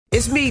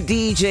It's me,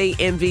 DJ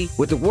Envy,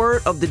 with the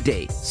word of the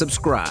day.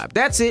 Subscribe.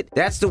 That's it.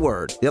 That's the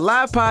word. The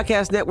Alive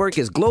Podcast Network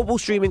is a global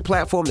streaming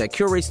platform that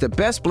curates the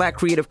best Black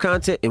creative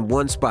content in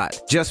one spot.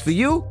 Just for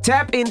you,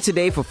 tap in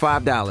today for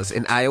 $5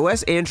 in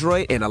iOS,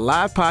 Android, and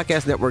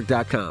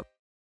AlivePodcastNetwork.com.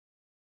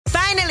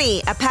 Finally,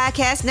 a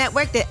podcast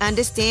network that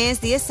understands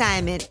the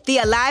assignment. The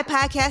Alive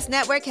Podcast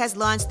Network has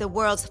launched the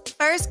world's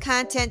first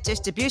content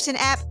distribution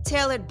app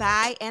tailored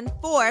by and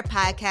for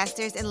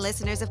podcasters and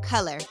listeners of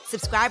color.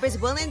 Subscribers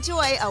will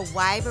enjoy a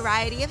wide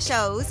variety of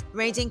shows,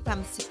 ranging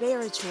from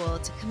spiritual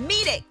to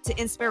comedic to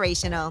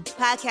inspirational.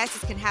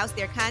 Podcasters can house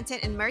their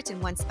content and merch in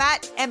one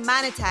spot and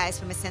monetize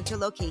from a central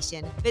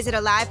location. Visit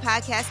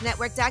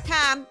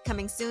AlivePodcastNetwork.com,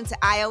 coming soon to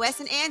iOS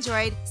and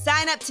Android.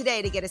 Sign up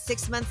today to get a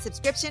 6-month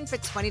subscription for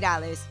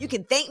 $20. You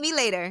can thank me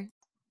later.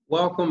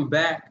 Welcome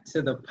back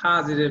to the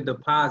Positive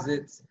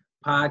Deposits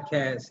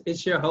podcast.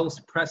 It's your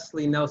host,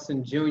 Presley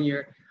Nelson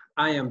Jr.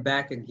 I am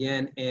back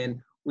again, and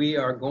we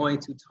are going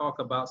to talk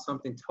about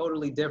something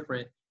totally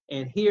different.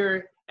 And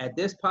here at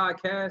this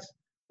podcast,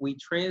 we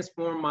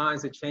transform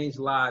minds to change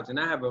lives. And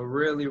I have a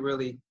really,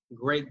 really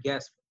great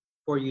guest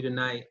for you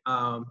tonight.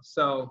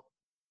 So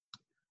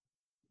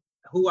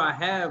who I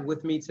have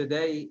with me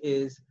today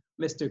is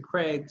Mr.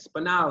 Craig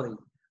Spinelli.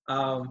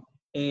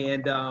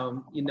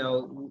 You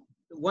know,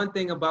 one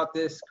thing about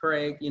this,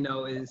 Craig, you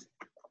know, is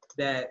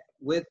that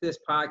with this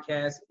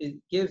podcast, it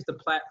gives the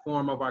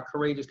platform of our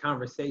courageous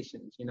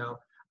conversations. You know,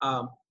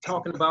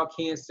 talking about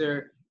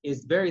cancer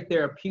is very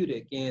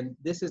therapeutic, and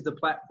this is the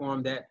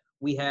platform that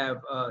we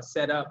have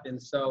set up.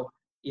 And so,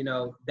 you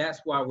know,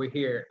 that's why we're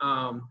here.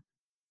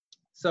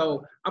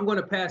 So I'm going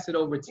to pass it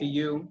over to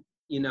you,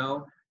 you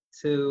know,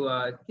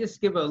 to just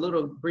give a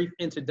little brief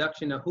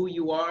introduction of who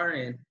you are,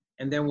 and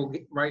then we'll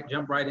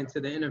jump right into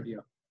the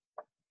interview.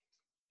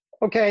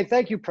 Okay,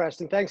 thank you,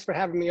 Preston. Thanks for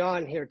having me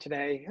on here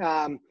today.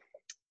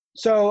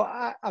 So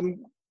I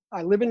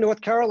live in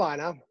North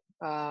Carolina,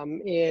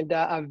 and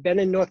I've been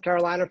in North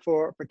Carolina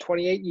for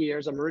 28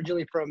 years. I'm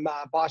originally from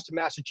Boston,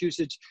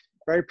 Massachusetts.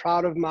 Very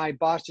proud of my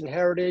Boston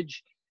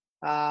heritage.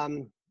 I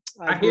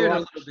hear it a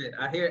little bit.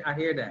 I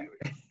hear that.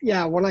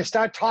 Yeah, when I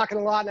start talking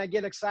a lot and I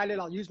get excited,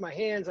 I'll use my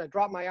hands. I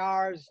drop my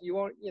R's.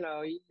 You'll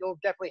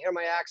definitely hear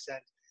my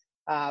accent.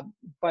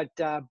 But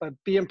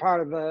being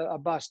part of a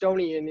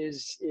Bostonian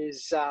is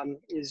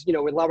you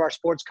know, we love our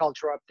sports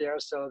culture up there.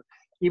 So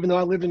even though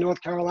I lived in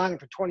North Carolina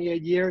for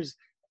 28 years,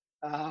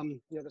 you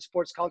know, the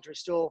sports culture is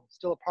still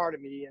a part of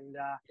me. And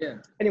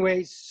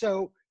anyway,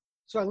 so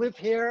I live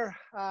here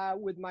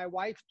with my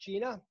wife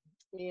Gina,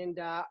 and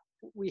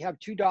we have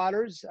 2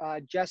 daughters,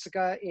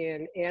 Jessica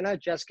and Anna.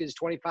 Jessica is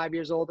 25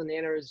 years old, and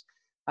Anna is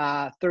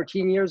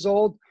 13 years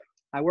old.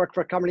 I work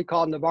for a company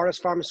called Novartis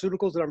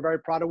Pharmaceuticals, and I'm very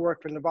proud to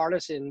work for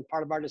Novartis. And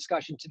part of our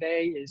discussion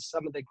today is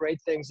some of the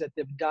great things that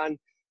they've done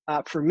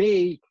for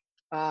me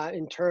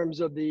in terms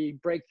of the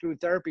breakthrough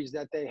therapies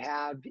that they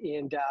have,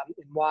 and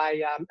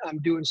why I'm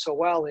doing so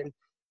well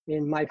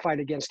in my fight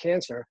against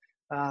cancer.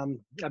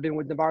 I've been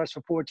with Novartis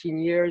for 14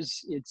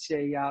 years. It's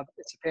a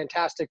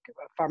fantastic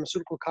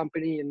pharmaceutical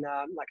company, and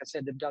like I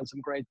said, they've done some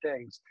great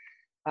things.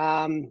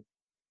 I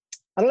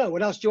don't know,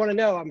 what else do you want to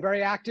know? I'm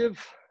very active.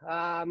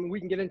 We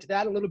can get into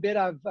that a little bit.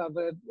 I've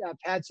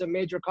had some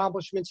major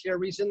accomplishments here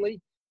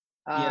recently.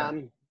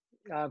 I've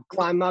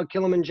climbed Mount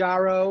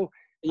Kilimanjaro.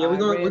 Yeah, we're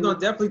gonna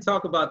definitely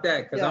talk about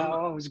that, because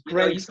it was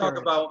great. You know, you talk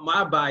about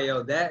my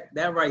bio. That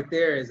right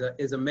there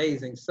is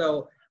amazing.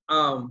 So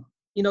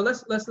you know,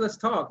 let's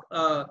talk.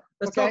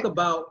 Let's talk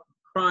about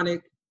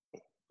chronic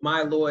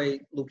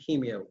myeloid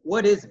leukemia.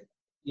 What is it?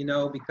 You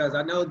know, because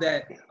I know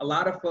that a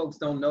lot of folks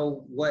don't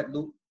know what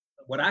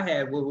I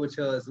had, which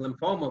was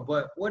lymphoma,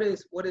 but what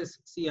is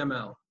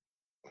CML?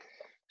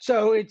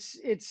 So it's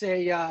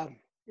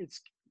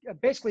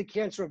basically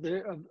cancer of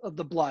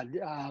the blood.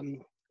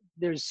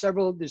 There's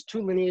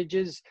 2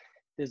 lineages.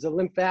 There's a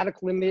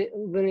lymphatic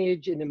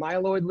lineage and the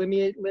myeloid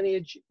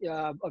lineage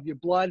of your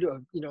blood.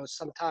 Or, you know,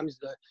 sometimes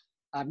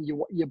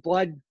your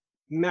blood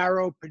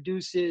marrow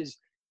produces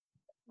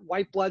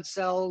white blood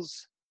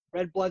cells,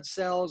 red blood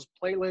cells,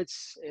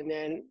 platelets, and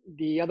then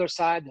the other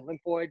side, the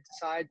lymphoid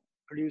side,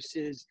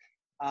 produces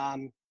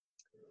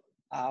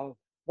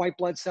white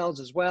blood cells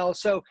as well.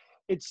 So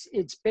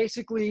it's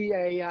basically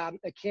a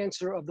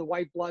cancer of the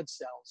white blood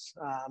cells.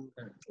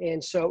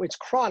 And so it's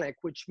chronic,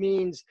 which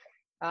means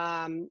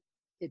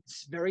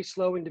it's very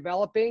slow in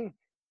developing.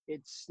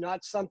 It's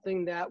not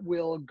something that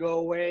will go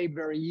away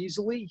very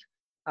easily,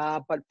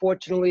 but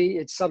fortunately,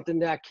 it's something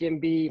that can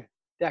be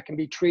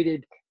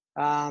treated.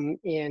 And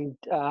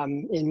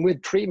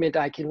with treatment,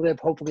 I can live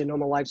hopefully a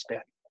normal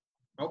lifespan.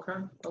 Okay.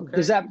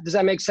 Does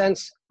that make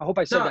sense? I hope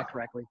I said that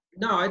correctly.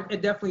 No,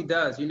 it definitely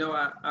does. You know,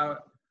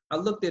 I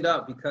looked it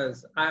up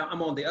because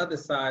I'm on the other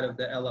side of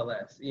the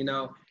LLS, you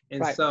know, and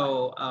right.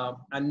 So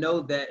I know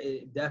that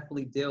it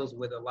definitely deals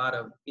with a lot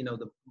of, you know,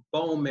 the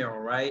bone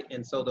marrow, right?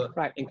 And so the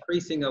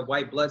increasing of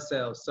white blood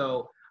cells.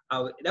 So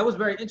that was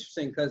very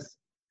interesting, because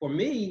for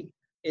me,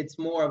 it's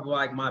more of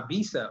like my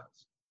B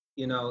cells,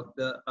 you know,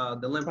 the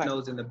lymph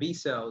nodes and the B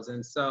cells.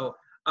 And so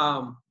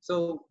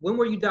So when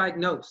were you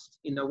diagnosed?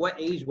 What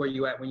age were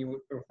you at when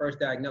you were first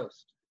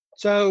diagnosed?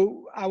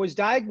 So I was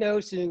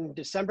diagnosed in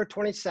December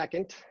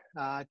 22nd,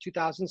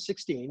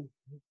 2016.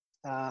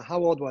 How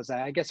old was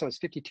I? I guess I was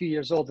 52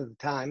 years old at the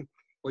time.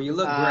 Well, you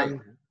look great.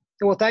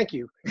 Well, thank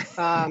you.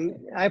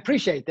 I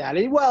appreciate that.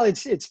 Well,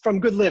 it's from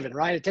good living,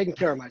 right? I'm taking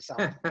care of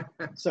myself.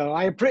 So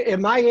at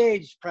my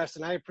age,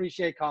 Preston, I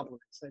appreciate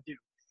compliments. I do.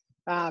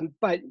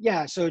 But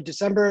yeah, so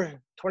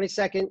December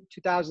 22nd,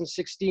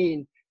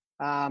 2016,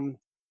 I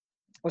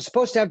was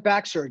supposed to have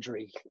back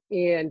surgery,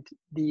 and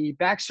the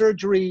back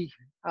surgery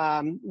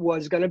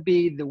was going to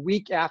be the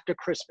week after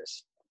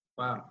Christmas.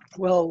 Wow.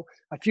 Well,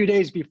 a few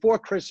days before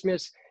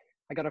Christmas,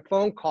 I got a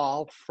phone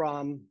call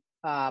from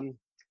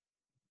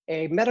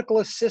a medical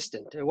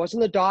assistant. It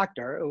wasn't a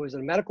doctor. It was a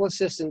medical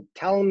assistant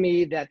telling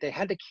me that they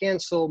had to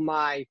cancel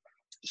my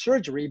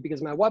surgery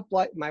because my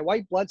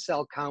white blood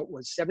cell count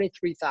was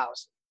 73,000.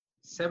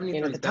 73,000?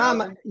 And at the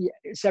time,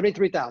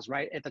 73,000,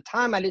 right? At the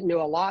time, I didn't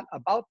know a lot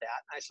about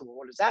that. I said, well,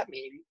 what does that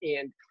mean?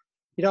 And,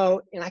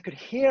 and I could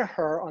hear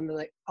her on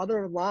the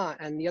other line,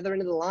 on the other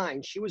end of the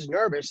line. She was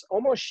nervous,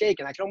 almost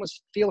shaking. I could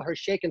almost feel her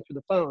shaking through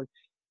the phone.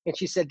 And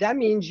she said, that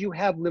means you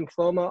have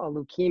lymphoma or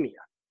leukemia.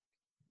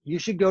 You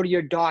should go to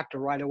your doctor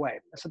right away.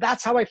 So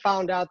that's how I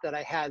found out that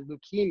I had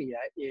leukemia,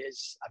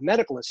 is a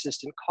medical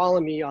assistant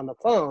calling me on the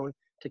phone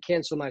to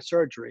cancel my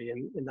surgery.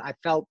 And I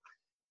felt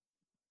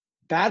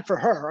bad for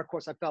her. Of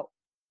course, I felt,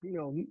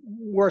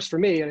 worse for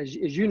me. And as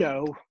you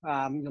know,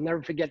 you'll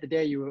never forget the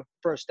day you were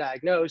first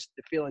diagnosed,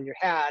 the feeling you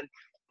had,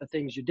 the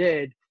things you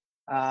did.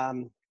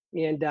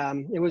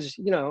 It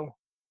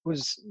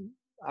was,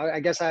 I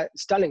guess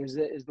stunning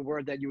is the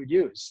word that you would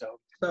use.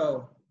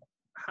 So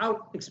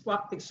how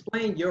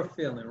explain your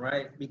feeling,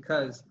 right?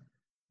 Because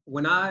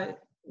when I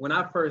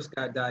first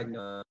got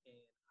diagnosed,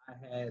 I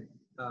had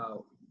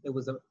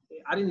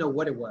I didn't know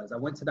what it was. I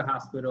went to the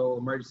hospital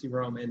emergency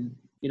room, and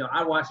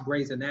I watched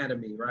Grey's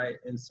Anatomy, right?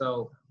 And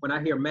so when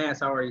I hear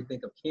mass, I already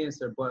think of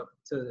cancer.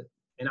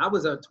 And I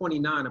was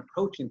 29,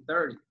 approaching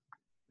 30.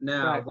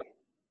 Now, right.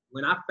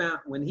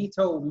 When he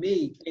told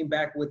me, came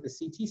back with the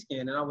CT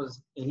scan, and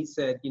he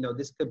said,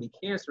 this could be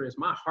cancerous,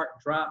 my heart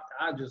dropped.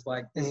 I just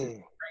like, this is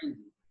crazy.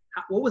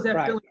 What was that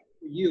right. feeling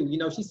for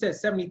you? She said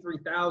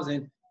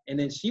 73,000, and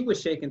then she was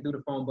shaking through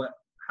the phone, but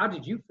how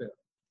did you feel?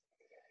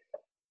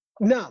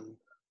 Numb.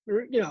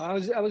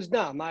 I was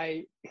numb.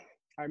 I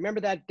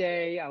remember that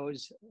day I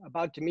was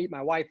about to meet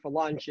my wife for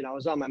lunch, and I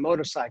was on my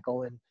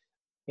motorcycle,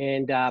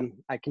 and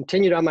I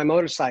continued on my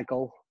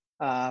motorcycle.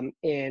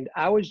 And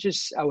I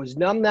was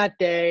numb that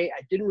day.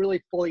 I didn't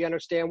really fully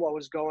understand what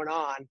was going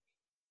on.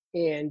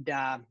 And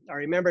I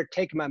remember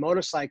taking my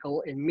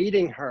motorcycle and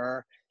meeting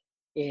her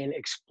and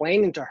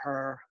explaining to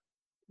her,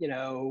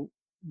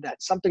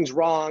 that something's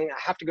wrong. I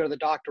have to go to the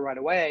doctor right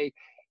away.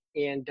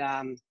 And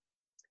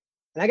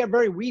I got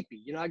very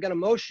weepy, I got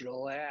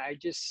emotional. I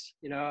just,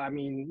 I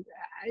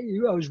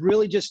was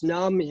really just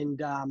numb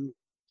and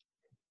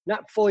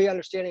not fully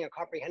understanding or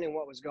comprehending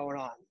what was going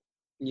on.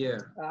 Yeah.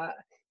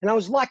 And I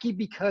was lucky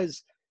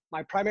because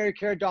my primary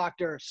care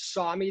doctor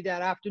saw me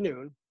that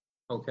afternoon.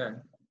 Okay.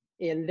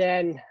 And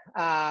then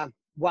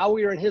while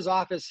we were in his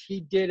office,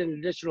 he did an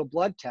additional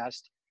blood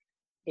test,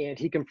 and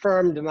he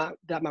confirmed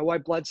that my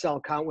white blood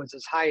cell count was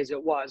as high as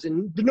it was.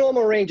 And the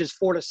normal range is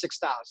 4,000 to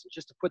 6,000.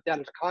 Just to put that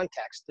into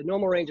context, the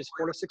normal range is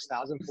 4,000 to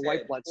 6,000 for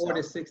white blood cells.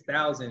 4,000 to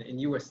 6,000,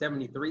 and you were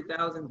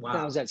 73,000. Wow.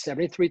 I was at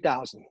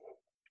 73,000.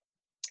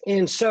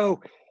 And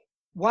so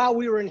while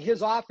we were in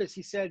his office,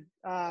 he said,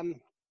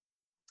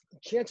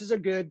 chances are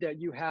good that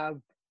you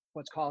have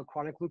what's called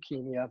chronic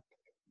leukemia.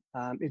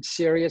 It's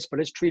serious, but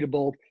it's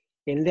treatable.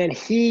 And then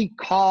he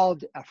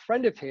called a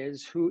friend of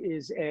his who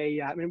is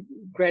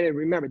granted,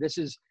 remember, this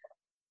is,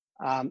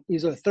 it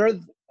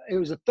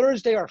was a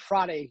Thursday or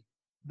Friday,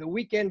 the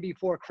weekend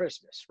before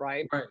Christmas,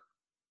 right? Right.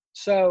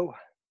 So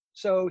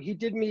he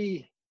did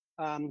me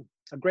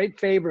a great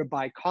favor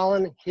by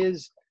calling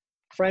his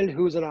friend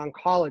who's an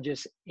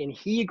oncologist, and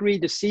he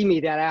agreed to see me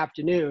that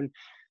afternoon.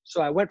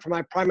 So I went from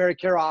my primary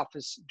care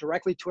office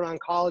directly to an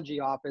oncology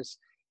office,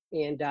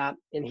 and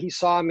he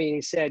saw me and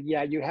he said,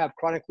 yeah, you have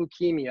chronic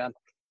leukemia.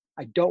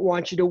 I don't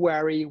want you to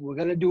worry. We're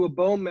going to do a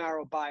bone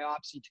marrow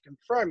biopsy to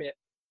confirm it,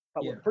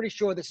 but we're pretty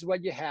sure this is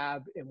what you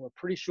have, and we're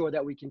pretty sure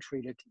that we can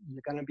treat it.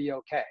 You're going to be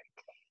okay.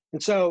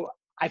 And so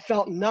I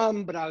felt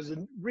numb, but I was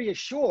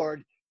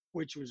reassured,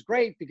 which was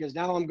great because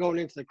now I'm going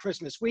into the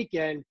Christmas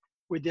weekend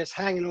with this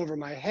hanging over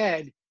my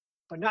head,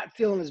 but not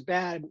feeling as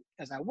bad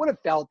as I would have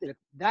felt if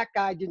that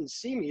guy didn't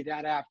see me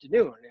that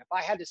afternoon. If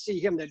I had to see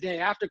him the day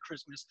after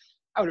Christmas,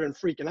 I would have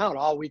been freaking out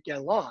all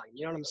weekend long.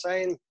 You know what I'm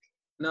saying?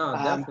 No,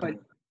 definitely.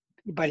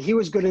 But he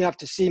was good enough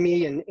to see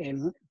me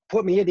and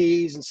put me at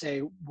ease and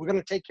say, we're going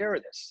to take care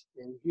of this.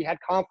 And he had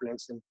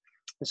confidence. And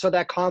so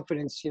that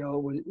confidence,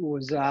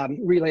 was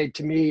relayed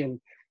to me, and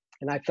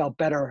I felt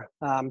better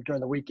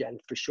during the weekend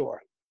for sure.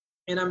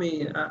 And I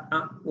mean,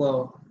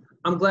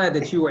 I'm glad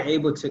that you were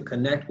able to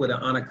connect with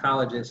an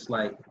oncologist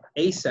like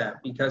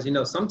ASAP, because,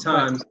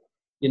 sometimes,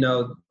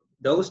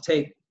 those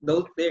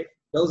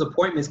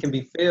appointments can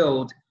be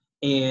filled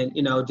And,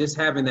 just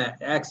having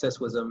that access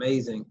was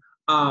amazing.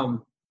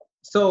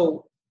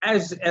 So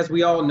as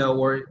we all know,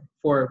 or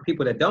for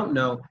people that don't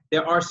know,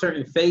 there are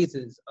certain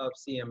phases of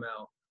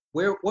CML.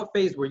 What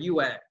phase were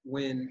you at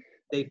when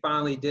they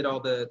finally did all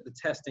the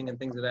testing and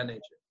things of that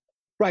nature?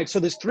 Right. So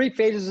there's 3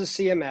 phases of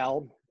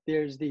CML.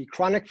 There's the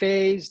chronic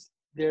phase,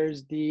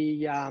 there's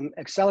the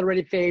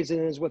accelerated phase, and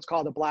there's what's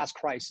called the blast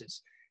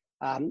crisis.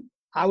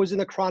 I was in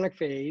the chronic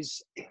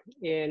phase,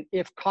 and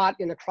if caught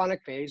in the chronic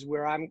phase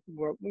where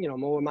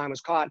mine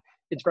was caught,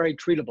 it's very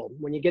treatable.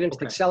 When you get into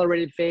the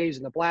accelerated phase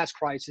and the blast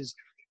crisis,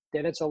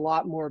 then it's a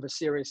lot more of a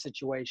serious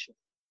situation.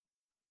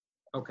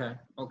 Okay.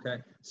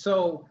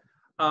 So,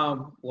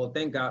 well,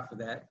 thank God for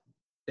that.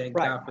 Thank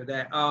God for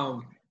that.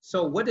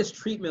 So what does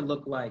treatment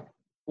look like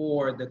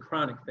for the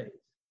chronic phase?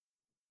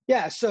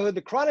 Yeah, so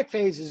the chronic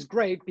phase is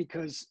great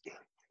because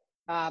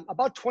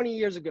about 20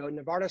 years ago,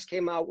 Novartis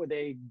came out with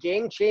a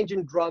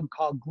game-changing drug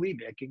called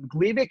Gleevec. And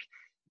Gleevec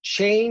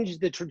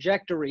changed the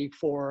trajectory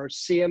for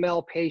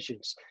CML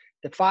patients.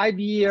 The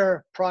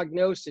 5-year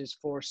prognosis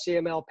for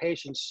CML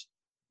patients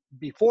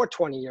before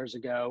 20 years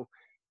ago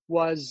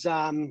was,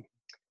 the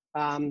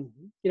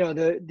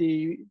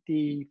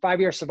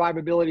 5-year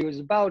survivability was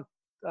about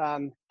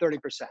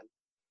 30%.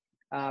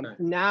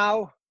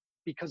 Now,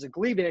 because of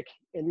Gleevec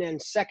and then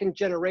second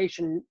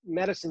generation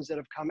medicines that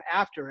have come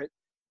after it,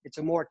 it's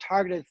a more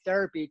targeted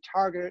therapy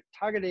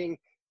targeting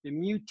the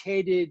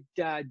mutated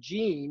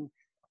gene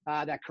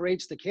that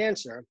creates the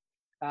cancer.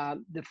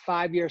 The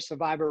 5-year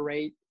survival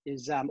rate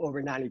is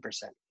over 90%.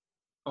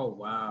 Oh,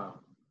 wow.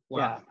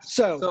 Yeah.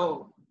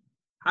 So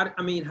how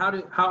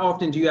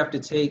often do you have to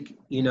take,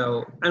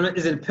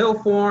 is it pill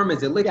form?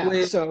 Is it liquid?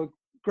 Yeah, so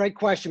great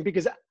question,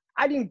 because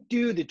I didn't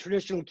do the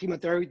traditional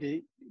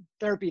chemotherapy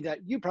that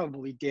you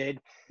probably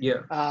did.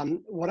 Yeah.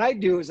 What I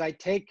do is I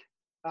take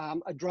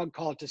a drug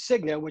called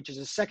Tasigna, which is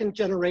a second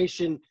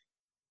generation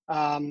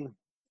drug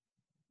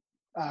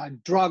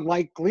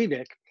like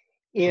Gleevec.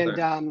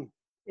 And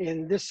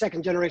this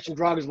second generation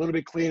drug is a little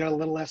bit cleaner, a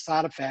little less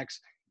side effects,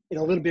 and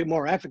a little bit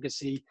more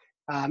efficacy.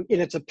 And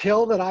it's a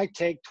pill that I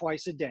take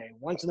twice a day,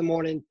 once in the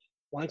morning,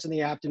 once in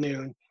the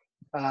afternoon.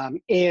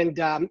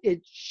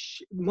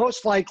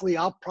 Most likely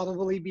I'll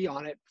probably be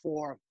on it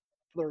for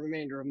the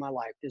remainder of my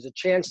life. There's a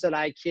chance that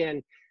I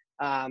can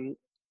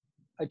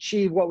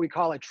achieve what we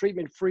call a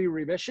treatment-free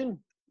remission.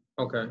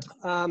 Okay.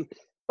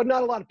 But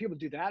not a lot of people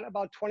do that.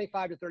 About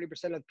 25 to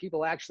 30% of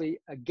people actually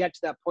get to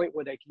that point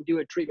where they can do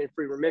a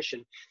treatment-free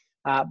remission.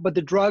 But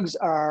the drugs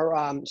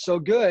are so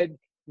good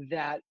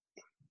that,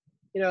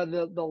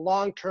 the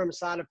long-term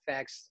side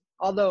effects,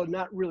 although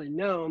not really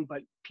known,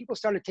 but people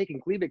started taking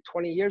Gleevec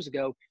 20 years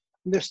ago,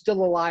 and they're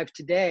still alive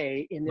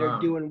today, and they're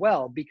doing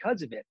well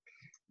because of it.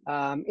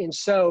 And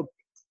so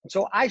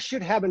I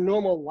should have a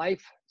normal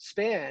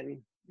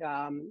lifespan.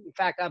 In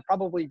fact, I'll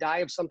probably die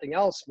of something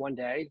else one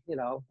day,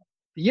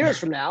 years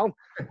from now.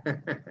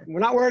 We're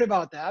not worried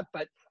about that,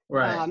 but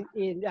and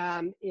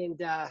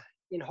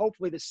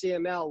hopefully the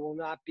CML will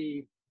not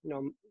be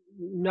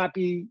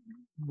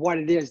what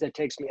it is that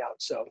takes me out.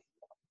 So.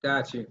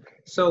 Got you.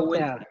 So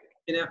am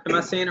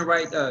I saying it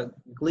right?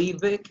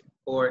 Gleevec,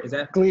 or is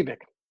that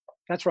Gleevec?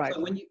 That's right. So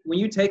when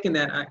you taking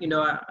that, I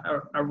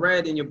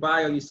read in your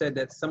bio, you said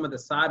that some of the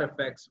side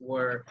effects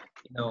were,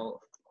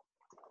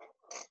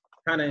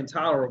 kind of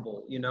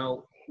intolerable.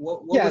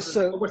 What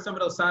were some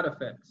of those side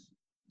effects?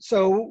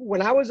 So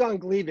when I was on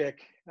Gleevec,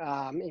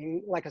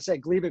 and like I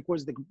said, Gleevec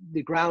was the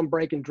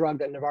groundbreaking drug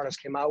that Novartis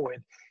came out with.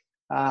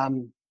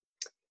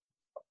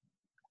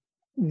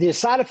 The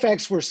side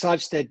effects were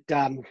such that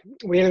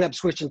we ended up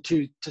switching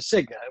to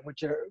Tasigna,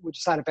 which are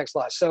side effects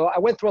less. So I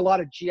went through a lot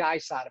of GI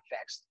side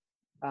effects,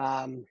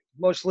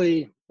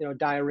 mostly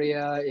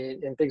diarrhea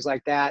and things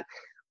like that.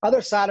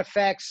 Other side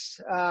effects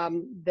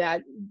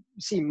that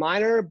seem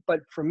minor,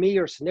 but for me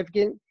are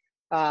significant,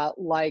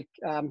 like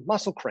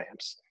muscle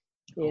cramps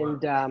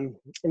and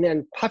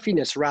then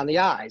puffiness around the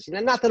eyes.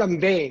 Not that I'm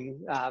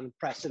vain,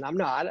 Preston, I'm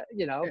not,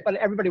 but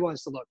everybody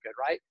wants to look good,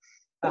 right?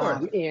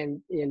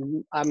 And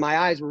my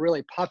eyes were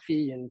really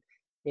puffy, and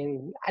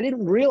I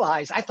didn't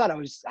realize. I thought I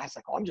was like,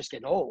 oh, I'm just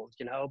getting old,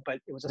 but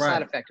it was a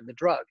side effect of the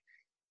drug.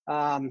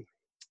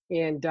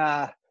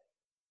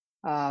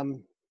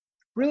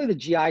 Really the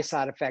GI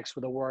side effects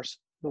were the worst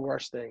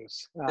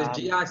things. Does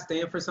GI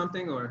stand for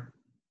something, or?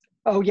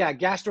 Oh yeah,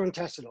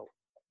 gastrointestinal.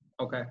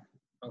 Okay.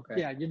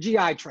 Yeah, your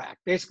GI tract.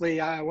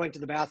 Basically, I went to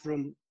the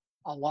bathroom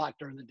a lot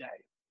during the day.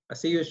 I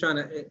see you was trying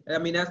to.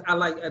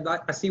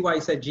 I see why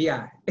you said GI.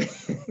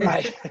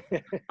 Right.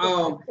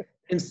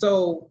 And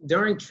so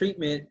during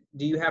treatment,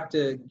 do you have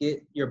to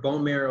get your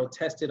bone marrow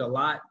tested a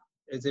lot?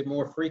 Is it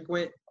more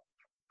frequent?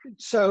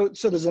 So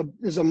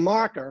there's a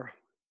marker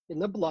in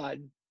the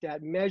blood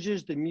that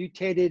measures the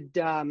mutated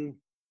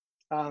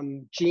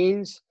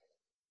genes,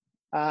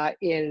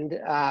 and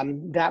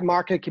that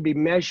marker can be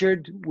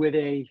measured with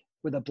a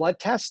blood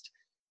test.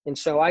 And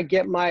so I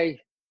get my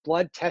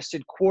blood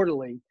tested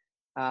quarterly.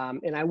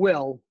 And I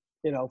will,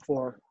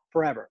 for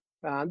forever.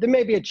 There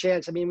may be a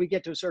chance. We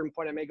get to a certain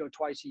point, I may go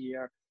twice a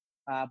year.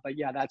 But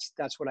yeah,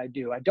 that's what I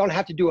do. I don't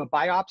have to do a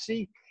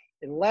biopsy.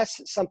 unless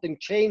something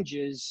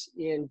changes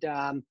and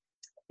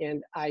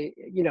I,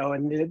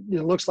 and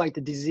it looks like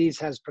the disease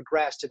has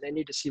progressed and they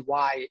need to see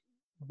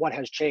what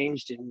has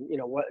changed and,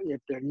 what,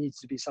 if there needs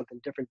to be something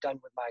different done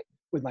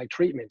with my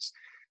treatments.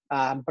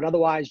 But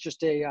otherwise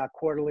just a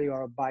quarterly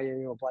or a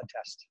biannual blood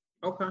test.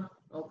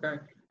 Okay.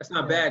 That's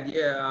not bad.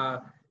 Yeah.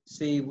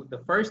 See,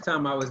 the first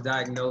time I was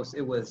diagnosed,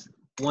 it was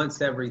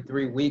once every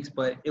 3 weeks,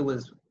 but it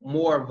was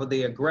more of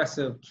the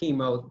aggressive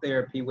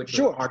chemotherapy, which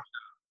was Archon.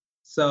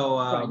 So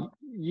right.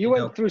 You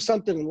went through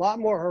something a lot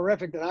more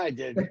horrific than I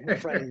did, my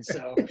friend.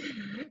 So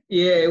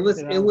yeah, it was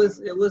a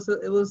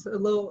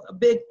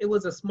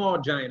small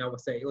giant, I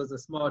would say. It was a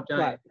small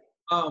giant.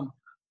 Right.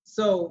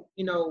 So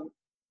you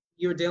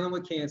were dealing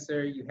with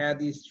cancer. You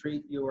had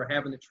you were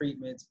having the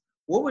treatments.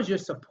 What was your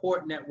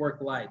support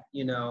network like?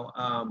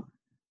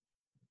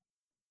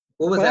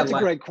 What was that that's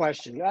like? A great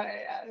question.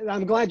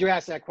 I'm glad you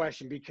asked that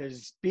question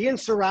because being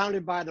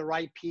surrounded by the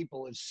right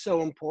people is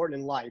so important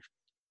in life.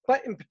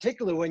 But in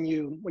particular, when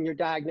you're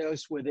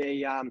diagnosed with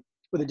a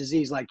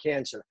disease like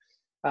cancer,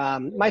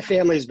 my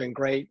family has been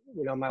great.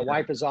 My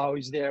wife is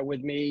always there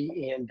with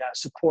me and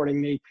supporting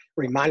me,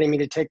 reminding me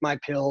to take my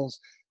pills.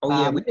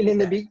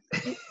 Absolutely.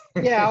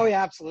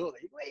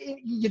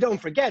 You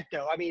don't forget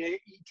though. I mean,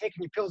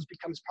 taking your pills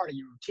becomes part of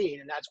your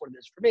routine, and that's what it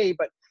is for me.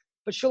 But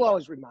she'll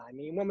always remind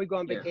me. And when we go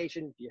on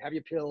vacation, do you have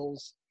your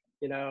pills?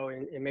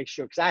 And make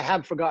sure, because I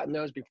have forgotten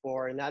those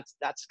before, and that's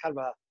kind of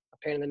a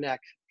pain in the neck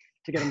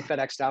to get them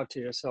FedExed out to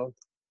you. So,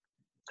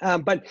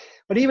 but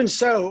even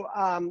so,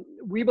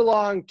 we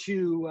belong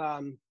to,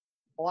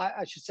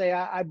 I should say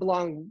I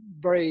belong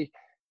very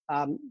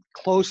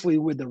closely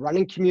with the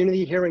running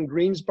community here in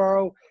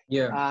Greensboro.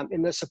 Yeah.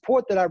 And the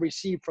support that I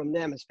receive from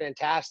them is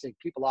fantastic.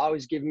 People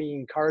always give me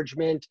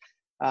encouragement.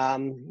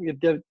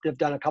 They've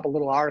done a couple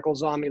little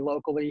articles on me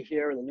locally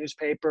here in the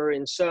newspaper.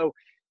 And so,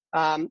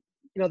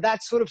 that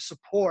sort of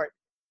support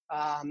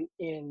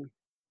in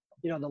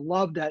the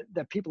love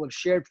that people have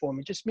shared for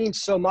me just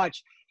means so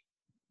much.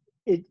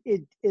 It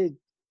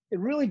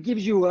really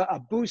gives you a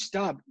boost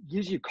up,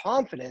 gives you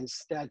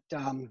confidence that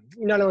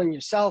not only in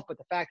yourself, but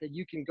the fact that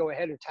you can go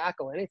ahead and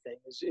tackle anything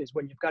is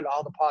when you've got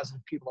all the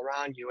positive people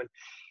around you.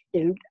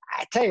 And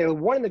I tell you,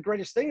 one of the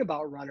greatest thing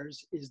about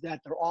runners is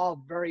that they're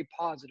all very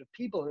positive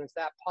people, and it's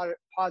that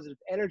positive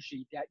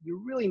energy that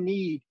you really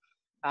need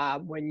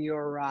when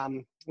you're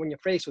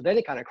faced with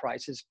any kind of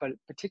crisis, but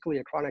particularly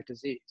a chronic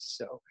disease.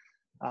 So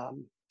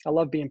I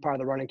love being part of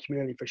the running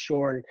community for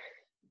sure.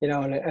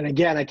 And, and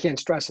again, I can't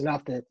stress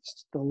enough that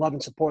the love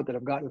and support that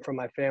I've gotten from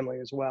my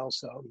family as well.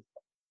 So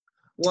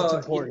it's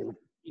important.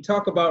 You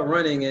talk about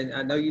running, and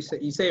I know you say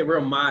it real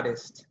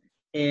modest.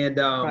 And,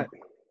 right.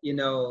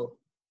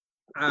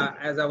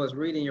 As I was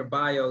reading your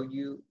bio,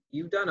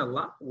 you've done a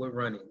lot with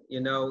running.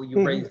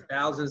 You raised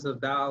thousands of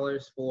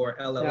dollars for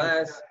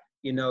LLS.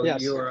 Yeah.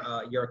 Yes. You're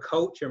a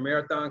coach, you're a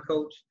marathon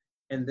coach.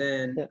 And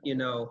then,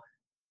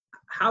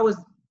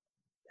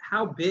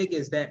 how big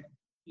is that?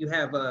 You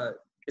have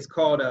it's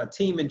called a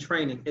team in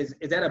training. Is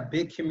that a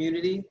big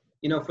community?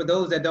 For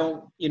those that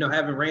don't,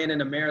 haven't ran in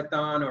a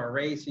marathon or a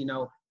race,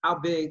 how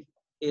big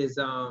is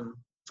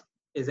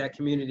that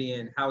community,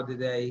 and how do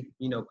they,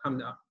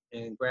 come up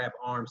and grab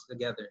arms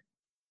together?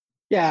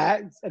 Yeah,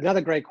 it's another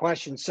great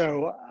question.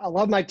 So I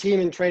love my team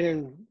in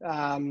training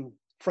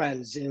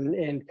friends,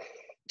 and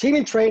Team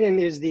in Training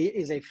is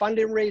a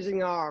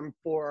fundraising arm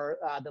for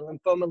the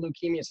Lymphoma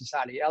Leukemia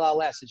Society,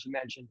 LLS, as you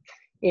mentioned.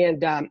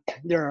 And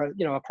there are,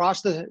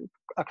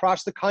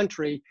 across the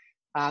country,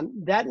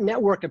 that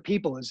network of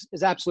people is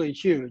absolutely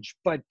huge.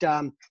 But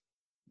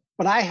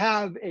I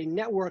have a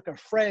network of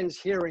friends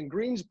here in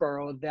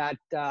Greensboro that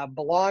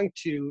belong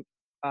to,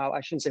 I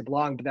shouldn't say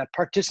belong, but that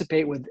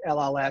participate with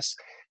LLS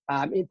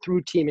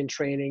through Team in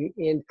Training.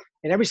 And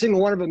every single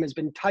one of them has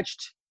been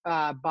touched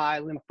by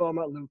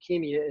lymphoma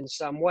leukemia in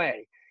some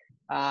way.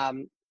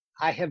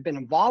 I have been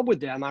involved with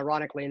them,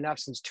 ironically enough,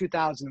 since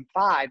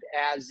 2005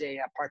 as a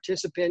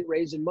participant,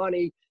 raising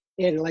money,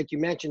 and like you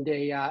mentioned,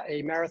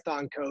 a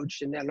marathon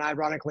coach. And then,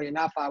 ironically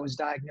enough, I was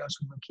diagnosed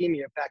with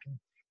leukemia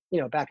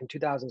back in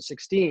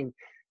 2016.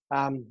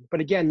 But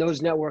again,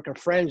 those network of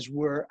friends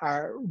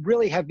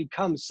really have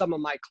become some of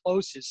my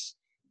closest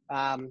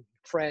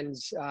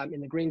friends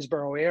in the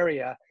Greensboro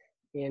area.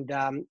 And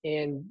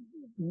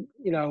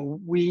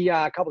we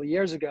a couple of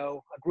years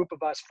ago, a group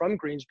of us from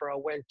Greensboro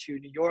went to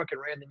New York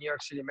and ran the New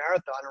York City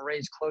Marathon and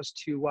raised close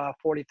to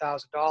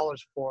 $40,000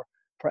 for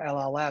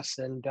LLS,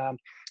 and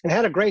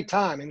had a great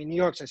time. I mean, New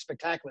York's a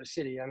spectacular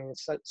city. I mean,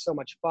 it's so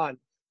much fun.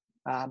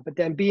 But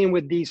then being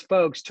with these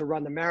folks to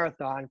run the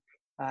marathon,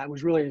 it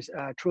was really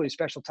truly a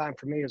special time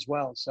for me as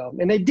well. So,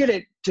 and they did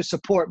it to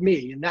support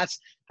me, and that's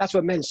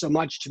what meant so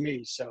much to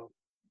me. So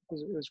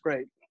it was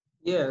great.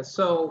 Yeah.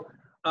 So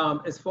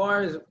as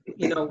far as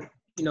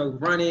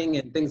running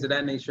and things of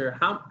that nature,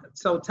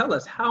 so tell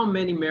us, how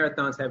many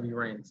marathons have you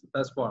ran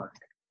thus far?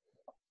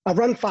 I've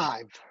run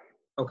 5.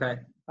 Okay.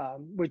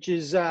 Which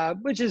is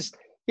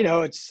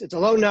it's a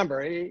low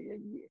number.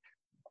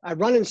 I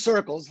run in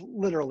circles,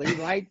 literally,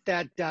 right?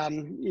 That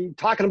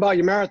talking about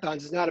your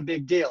marathons is not a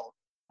big deal.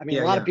 I mean,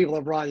 a lot of people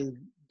have run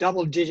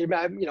double digit.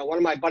 One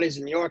of my buddies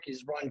in New York,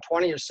 he's run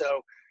 20 or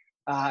so.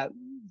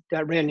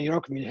 That ran New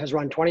York with me, has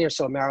run 20 or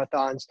so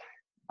marathons.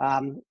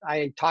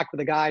 I talked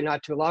with a guy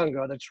not too long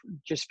ago that's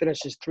just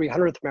finished his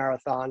 300th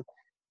marathon.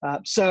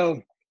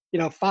 So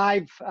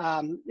 5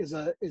 is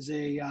a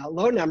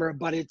low number,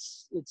 but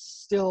it's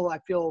still, I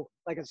feel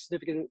like a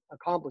significant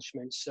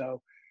accomplishment.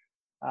 So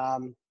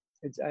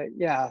it's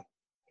yeah.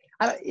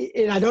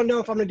 And I don't know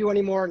if I'm going to do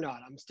any more or not.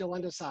 I'm still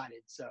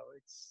undecided. So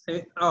it's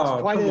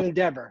quite an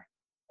endeavor.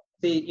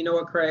 See, you know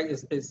what, Craig,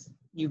 is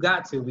you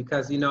got to,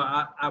 because,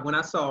 I when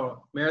I saw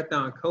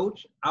Marathon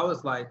Coach, I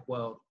was like,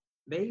 well,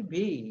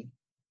 maybe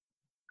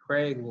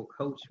Craig will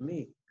coach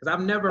me, because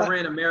I've never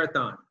ran a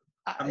marathon.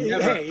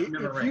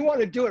 If you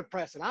want to do it,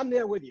 Preston, I'm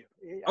there with you.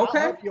 Okay. I'll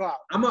help you out.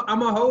 I'm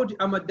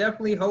gonna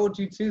definitely hold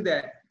you to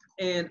that.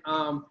 And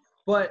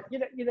but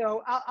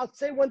I'll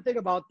say one thing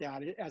about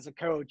that as a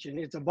coach, and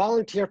it's a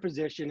volunteer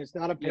position. It's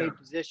not a paid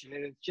position,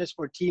 and it's just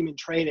for team and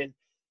training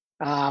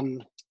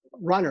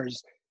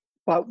runners.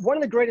 But one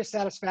of the greatest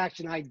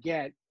satisfaction I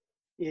get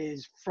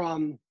is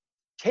from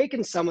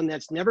taking someone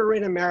that's never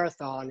ran a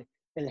marathon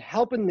and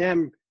helping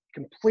them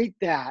complete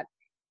that,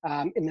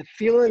 and the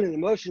feeling and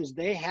emotions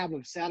they have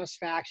of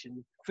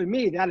satisfaction. For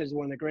me, that is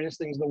one of the greatest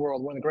things in the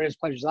world. One of the greatest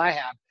pleasures I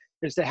have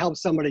is to help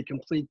somebody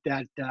complete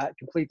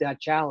that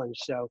challenge.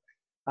 So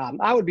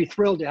I would be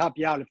thrilled to help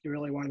you out if you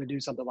really wanted to do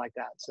something like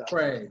that. So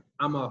Craig,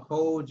 I'm gonna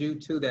hold you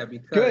to that,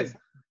 because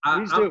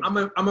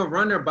I'm a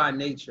runner by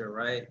nature,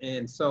 right?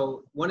 And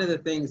so one of the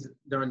things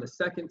during the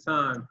second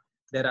time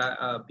that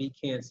I beat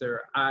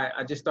cancer,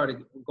 I just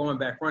started going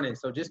back running.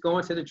 So just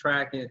going to the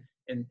track and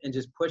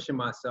just pushing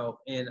myself.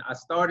 And I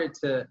started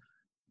to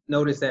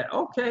notice that,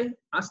 okay,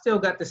 I still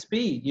got the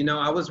speed.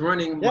 I was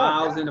running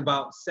miles in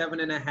about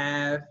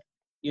 7.5,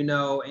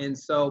 and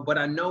so, but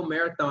I know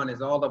marathon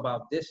is all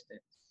about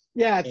distance.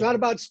 Yeah, it's not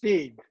about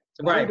speed.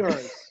 Right.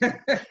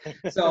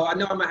 So I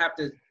know I'm gonna have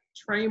to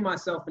train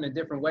myself in a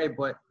different way,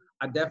 but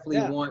I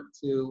definitely want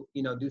to,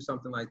 do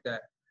something like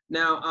that.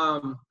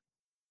 Now,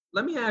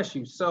 let me ask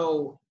you,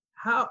 so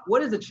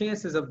what is the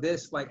chances of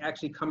this like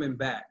actually coming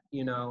back,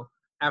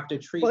 after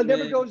treatment? Well,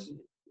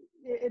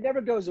 it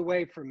never goes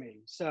away from me.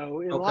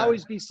 So it'll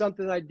always be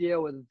something I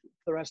deal with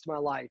the rest of my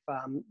life.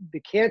 The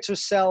cancer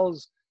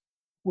cells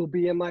will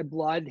be in my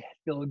blood.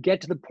 They'll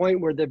get to the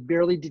point where they're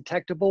barely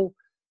detectable.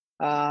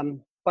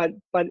 But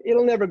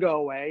it'll never go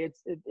away.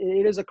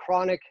 It is a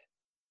chronic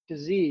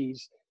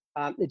disease.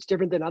 It's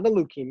different than other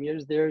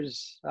leukemias. There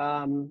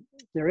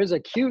is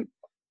acute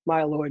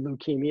myeloid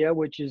leukemia,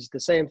 which is the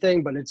same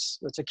thing, but it's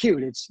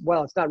acute. It's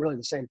not really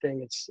the same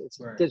thing. It's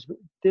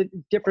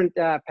different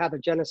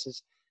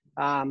pathogenesis.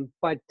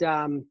 But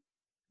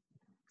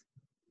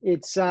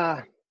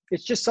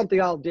it's just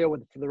something I'll deal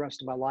with for the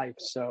rest of my life.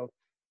 So,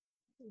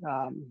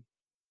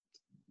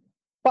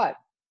 but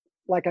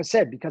like I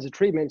said, because of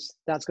treatments,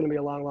 that's going to be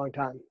a long, long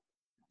time.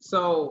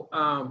 So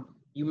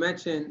you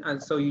mentioned,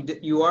 so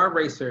you are a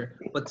racer,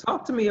 but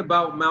talk to me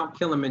about Mount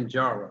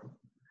Kilimanjaro.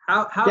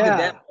 How did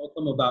that all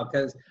come about?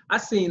 Because I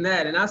seen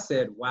that and I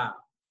said, wow,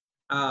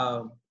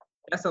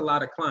 that's a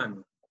lot of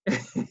climbing.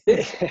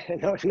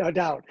 No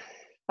doubt.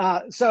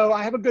 So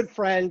I have a good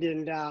friend,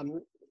 and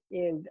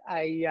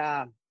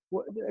a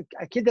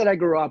kid that I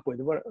grew up with,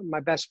 my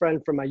best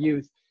friend from my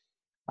youth.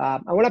 I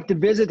went up to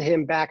visit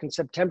him back in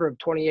September of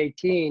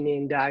 2018,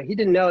 and he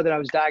didn't know that I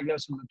was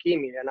diagnosed with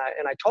leukemia, and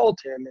I told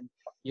him, and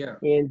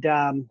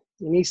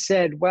he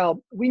said,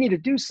 "Well, we need to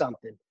do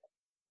something."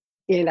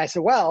 And I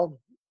said, "Well,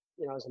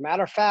 as a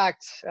matter of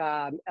fact,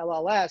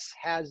 LLS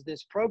has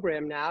this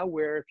program now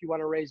where if you want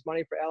to raise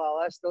money for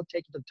LLS, they'll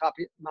take you to the top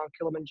of Mount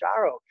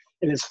Kilimanjaro."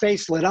 And his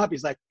face lit up.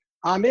 He's like,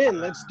 "I'm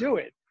in. Let's do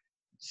it."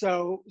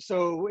 So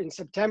in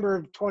September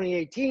of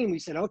 2018, we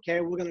said, okay,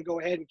 we're going to go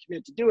ahead and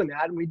commit to doing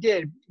that. And we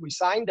did. We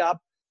signed up.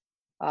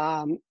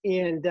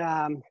 And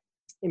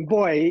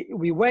boy,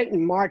 we went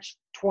in March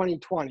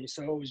 2020.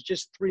 So it was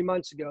just 3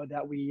 months ago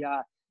that we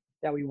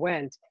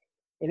went.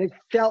 And it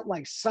felt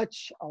like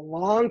such a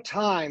long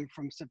time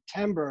from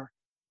September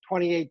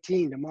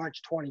 2018 to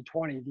March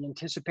 2020, the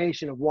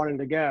anticipation of wanting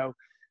to go.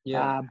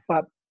 Yeah.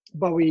 But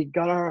we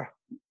got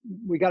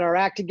our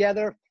act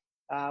together.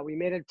 We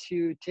made it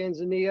to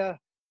Tanzania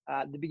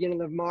at the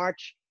beginning of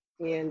March,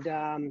 and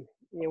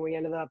we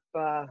ended up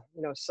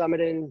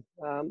summiting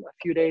a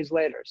few days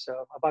later.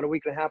 So about a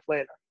week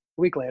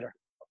later.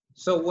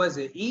 So was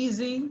it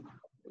easy?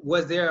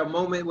 Was there a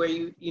moment where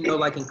you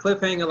like in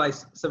Cliffhanger, like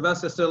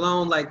Sylvester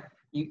Stallone, like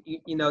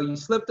you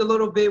slipped a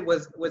little bit?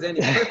 Was any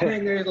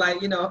cliffhanger like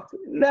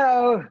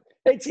No,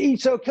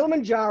 it's so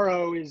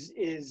Kilimanjaro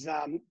is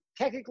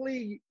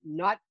technically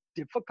not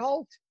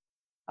difficult.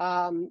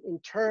 In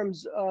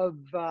terms of,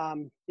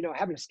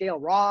 having to scale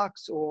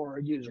rocks or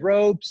use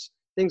ropes,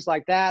 things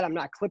like that. I'm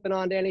not clipping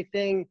onto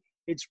anything.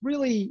 It's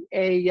really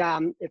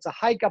it's a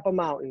hike up a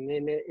mountain,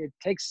 and it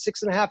takes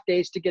 6.5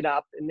 days to get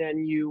up, and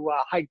then you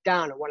hike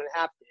down in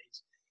 1.5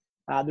 days.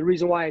 The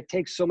reason why it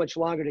takes so much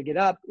longer to get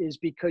up is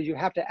because you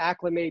have to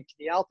acclimate to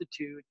the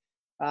altitude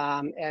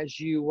as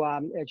you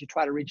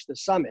try to reach the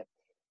summit.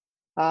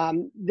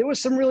 There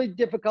was some really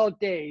difficult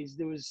days.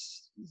 There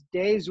was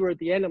days where at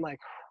the end I'm like,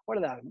 what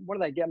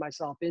did I get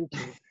myself into?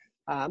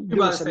 You're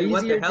about to say,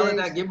 what the hell did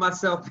I get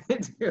myself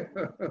into?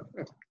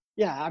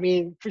 Yeah, I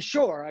mean, for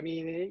sure. I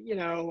mean,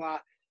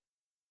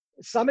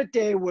 Summit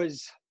Day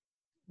was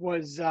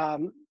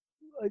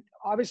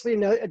obviously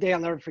a day I'll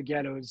never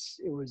forget. It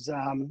was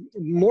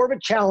more of a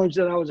challenge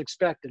than I was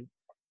expecting.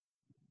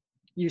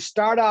 You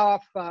start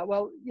off,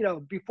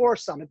 before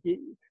Summit, the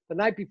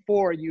night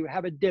before, you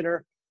have a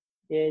dinner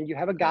and you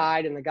have a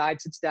guide, and the guide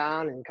sits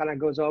down and kind of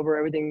goes over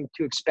everything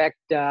to expect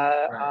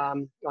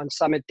on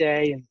Summit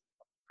Day.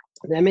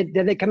 And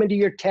then they come into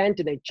your tent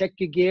and they check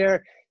your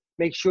gear,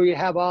 make sure you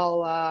have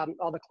all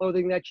the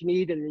clothing that you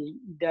need and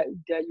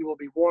that you will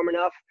be warm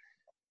enough.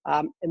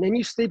 And then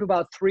you sleep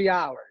about 3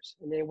 hours,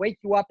 and they wake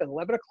you up at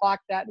 11 o'clock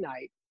that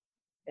night,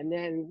 and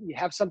then you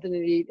have something to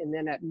eat. And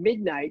then at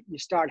midnight, you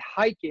start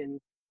hiking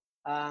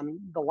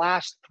the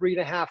last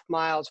 3.5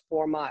 miles,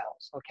 4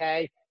 miles.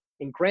 Okay.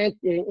 And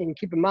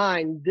keep in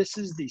mind, this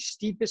is the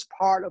steepest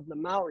part of the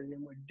mountain,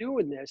 and we're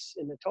doing this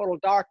in the total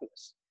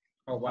darkness.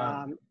 Oh,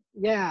 wow.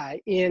 Yeah.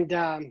 And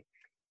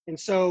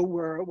so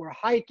we're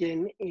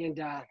hiking, and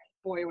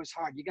boy, it was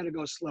hard. You got to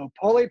go slow.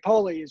 Pole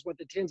pole is what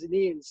the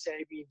Tanzanians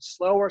say, means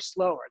slower.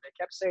 They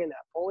kept saying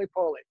that. Pole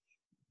pole.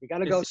 You got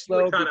to go slow.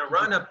 You were trying to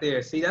run up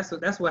there. See,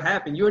 that's what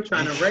happened. You were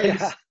trying to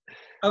race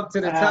up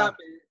to the top,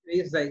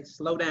 and they say,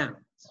 slow down.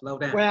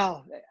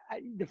 Well,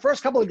 the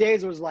first couple of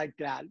days was like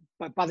that,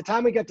 but by the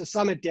time we got to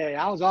Summit Day,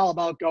 I was all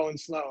about going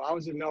slow. I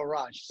was in no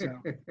rush.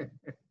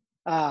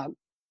 So,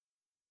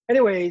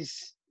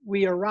 anyways,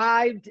 we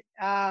arrived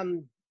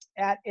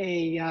at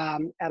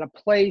a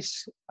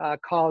place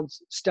called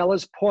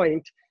Stella's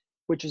Point,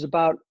 which is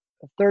about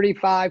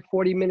 35,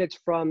 40 minutes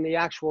from the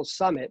actual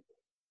summit.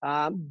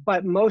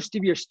 But most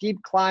of your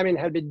steep climbing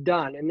had been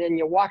done. And then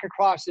you walk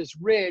across this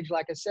ridge,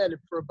 like I said,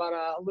 for about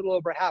a little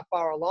over a half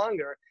hour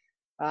longer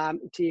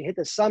until you hit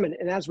the summit.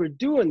 And as we're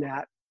doing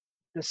that,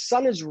 the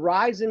sun is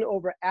rising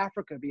over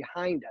Africa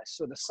behind us.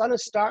 So the sun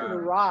is starting to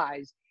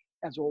rise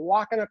as we're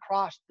walking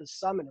across the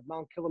summit of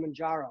Mount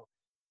Kilimanjaro.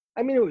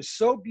 I mean, it was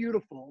so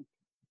beautiful.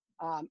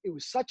 It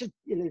was such an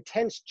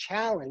intense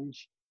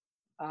challenge.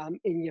 And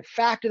you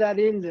factor that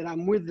in that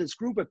I'm with this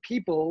group of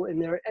people, and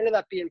there ended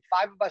up being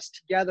 5 of us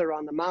together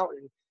on the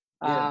mountain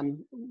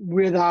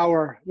with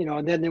our,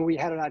 and then we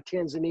had our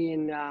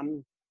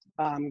Tanzanian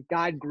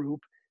guide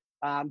group.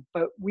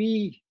 But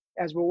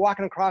as we're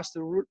walking across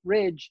the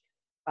ridge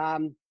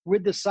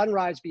with the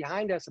sunrise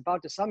behind us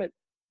about the summit,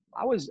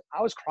 I was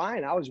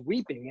crying. I was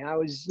weeping. I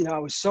was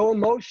so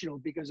emotional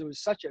because it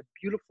was such a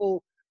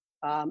beautiful,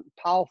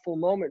 powerful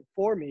moment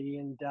for me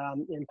and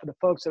for the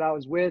folks that I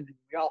was with.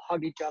 We all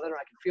hugged each other, and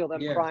I could feel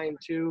them crying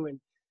too. And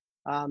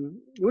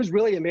it was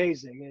really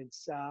amazing. It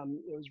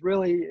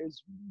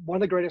was one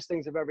of the greatest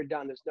things I've ever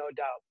done. There's no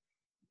doubt.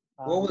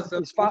 What was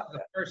the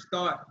first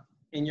thought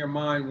in your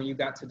mind when you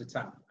got to the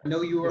top? I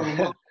know you were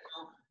emotional,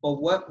 but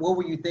what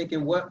were you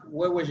thinking? Where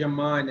was your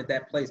mind at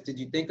that place? Did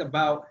you think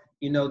about,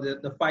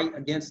 the fight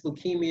against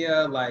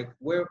leukemia? Like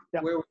where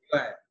were you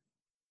at?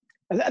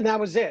 And that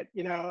was it.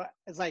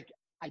 It's like,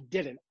 I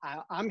didn't.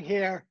 I'm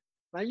here.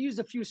 I used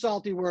a few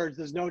salty words.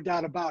 There's no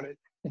doubt about it.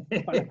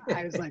 But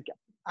I was like,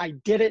 I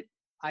did it.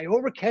 I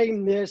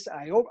overcame this.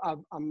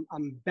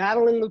 I'm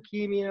battling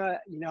leukemia.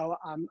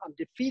 I'm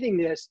defeating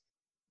this.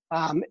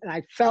 And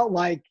I felt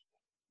like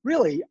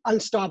really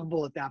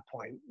unstoppable at that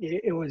point.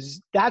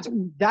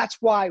 That's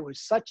why it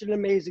was such an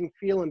amazing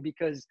feeling,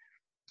 because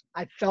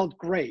I felt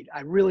great.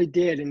 I really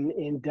did.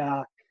 And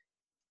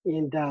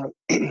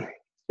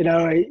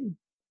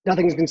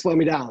nothing's gonna slow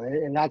me down,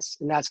 and that's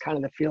kind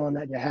of the feeling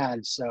that you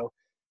had. So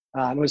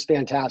it was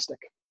fantastic.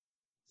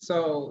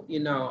 So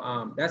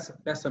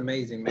that's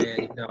amazing,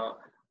 man.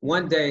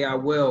 One day I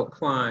will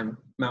climb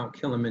Mount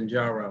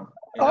Kilimanjaro.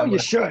 You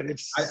should.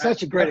 It's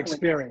such a great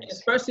experience,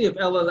 especially if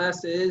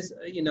LLS is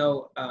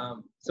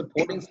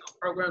supporting some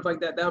programs like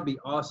that. That would be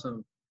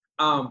awesome.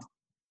 Go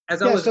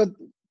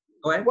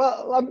ahead.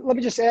 Well, let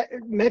me just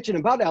mention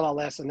about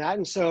LLS and that.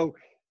 And so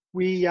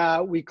we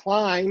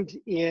climbed,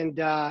 and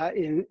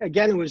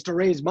again, it was to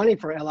raise money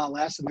for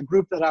LLS. And the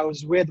group that I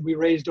was with, we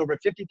raised over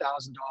 $50,000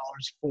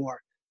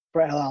 for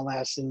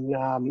LLS,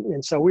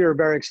 and so we were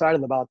very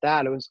excited about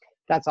that.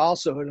 That's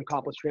also an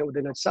accomplishment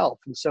within itself.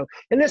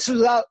 And this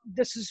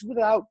is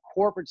without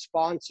corporate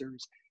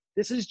sponsors.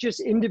 This is just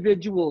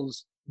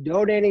individuals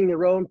donating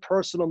their own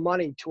personal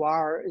money to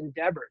our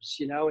endeavors,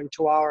 and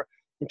to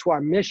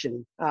our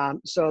mission.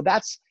 So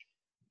that's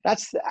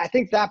I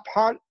think that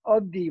part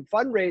of the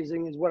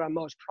fundraising is what I'm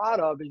most proud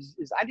of. Is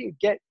I didn't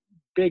get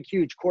big,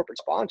 huge corporate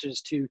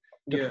sponsors to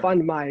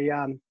fund my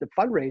the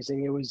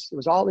fundraising. It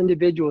was all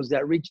individuals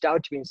that reached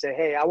out to me and said,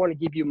 "Hey, I want to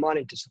give you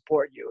money to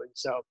support you." And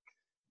so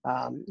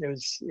it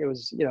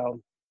was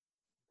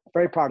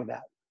very proud of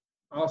that.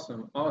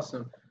 Awesome.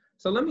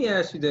 So let me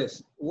ask you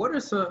this: what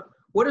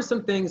are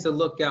some things to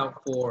look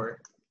out for,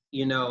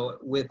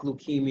 with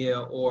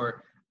leukemia,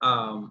 or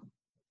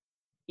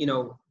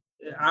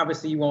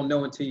obviously you won't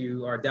know until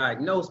you are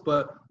diagnosed,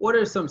 but what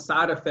are some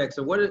side effects,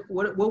 or what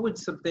would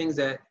some things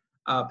that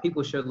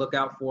people should look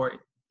out for,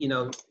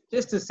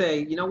 just to say,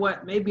 you know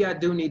what, maybe I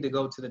do need to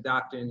go to the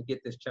doctor and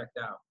get this checked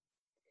out?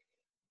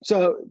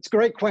 So it's a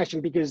great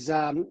question because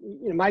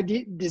my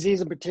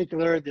disease in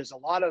particular, there's a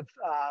lot of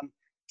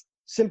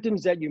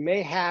symptoms that you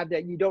may have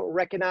that you don't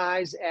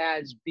recognize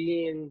as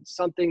being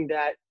something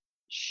that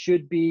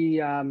should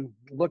be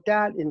looked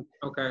at. And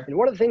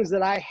one of the things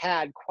that I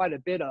had quite a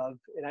bit of,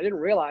 and I didn't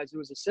realize it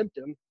was a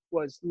symptom,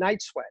 was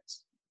night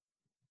sweats.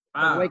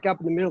 I'd wake up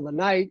in the middle of the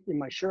night and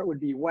my shirt would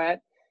be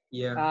wet.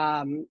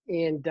 Yeah.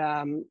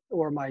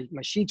 Or my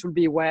sheets would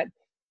be wet.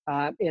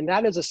 And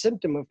that is a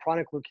symptom of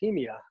chronic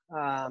leukemia.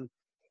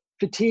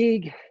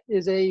 Fatigue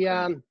is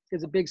a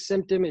big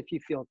symptom if you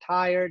feel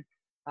tired.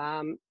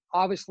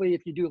 Obviously,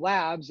 if you do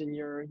labs and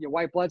your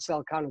white blood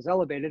cell count is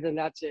elevated, and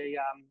that's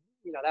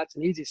that's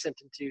an easy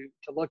symptom to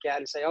look at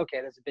and say,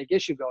 okay, there's a big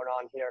issue going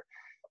on here.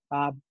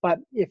 But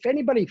if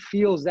anybody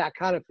feels that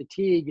kind of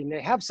fatigue and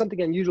they have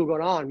something unusual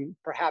going on,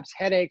 perhaps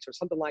headaches or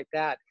something like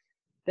that,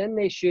 then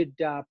they should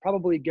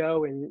probably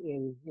go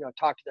and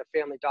talk to their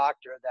family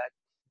doctor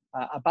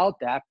about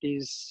that,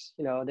 because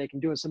they can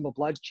do a simple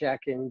blood check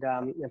and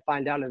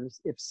find out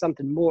if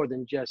something more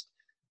than just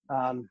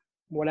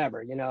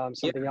whatever,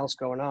 something else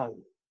going on.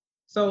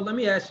 So let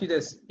me ask you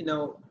this,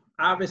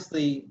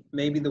 obviously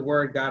maybe the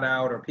word got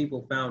out or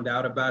people found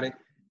out about it.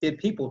 Did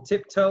people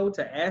tiptoe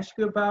to ask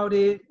you about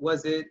it?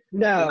 Was it?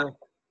 No.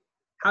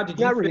 How did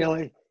you Not feel?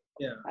 really.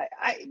 Yeah.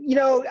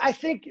 I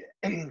think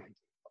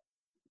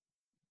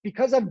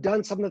because I've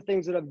done some of the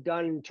things that I've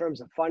done in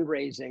terms of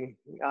fundraising,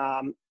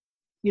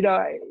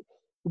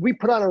 we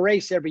put on a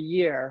race every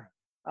year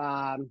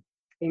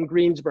in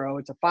Greensboro.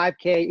 It's a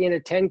 5K and a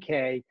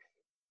 10K.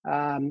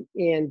 And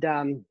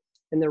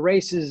the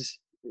race is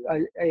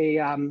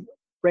a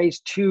race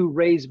to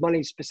raise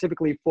money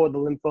specifically for the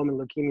Lymphoma and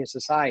Leukemia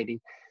Society.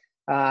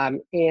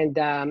 And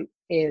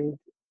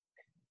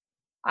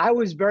I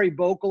was very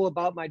vocal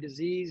about my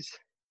disease,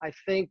 I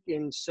think.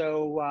 And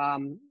so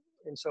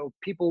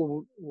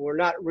people were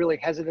not really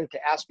hesitant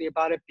to ask me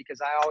about it because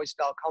I always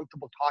felt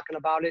comfortable talking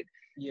about it.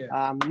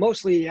 Yeah.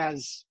 Mostly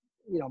as,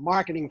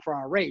 marketing for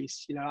our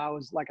race. I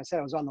was, like I said,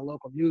 I was on the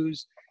local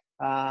news,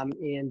 and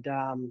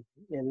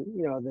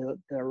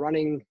the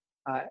running,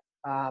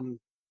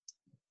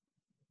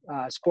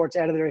 sports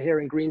editor here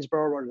in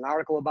Greensboro wrote an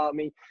article about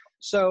me.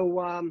 So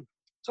I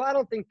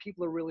don't think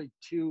people are really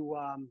too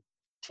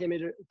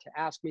timid to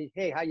ask me,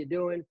 hey, how you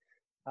doing?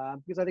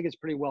 Because I think it's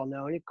pretty well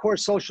known. And of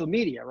course, social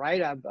media,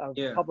 right? I've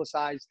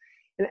publicized,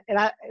 and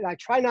I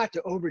try not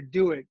to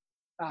overdo it,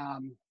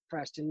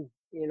 Preston.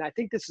 And I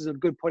think this is a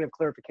good point of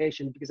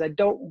clarification because I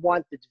don't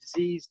want the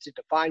disease to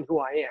define who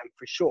I am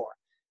for sure.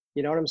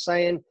 You know what I'm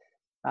saying?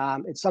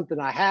 It's something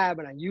I have,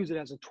 and I use it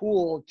as a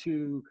tool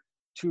to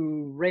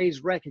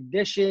raise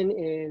recognition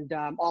and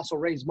also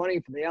raise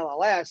money for the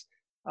LLS.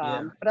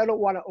 But I don't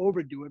want to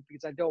overdo it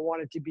because I don't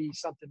want it to be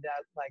something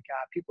that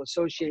people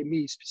associate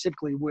me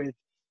specifically with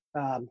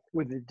the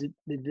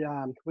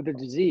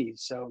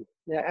disease. So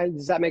yeah,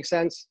 does that make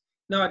sense?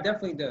 No, it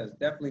definitely does.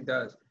 Definitely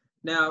does.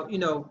 Now,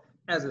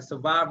 as a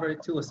survivor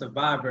to a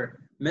survivor,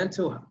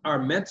 our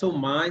mental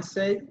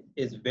mindset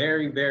is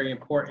very, very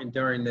important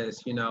during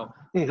this.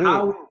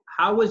 Mm-hmm.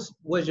 How was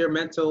your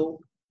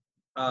mental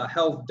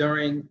health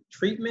during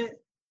treatment,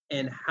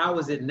 and how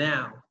is it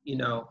now?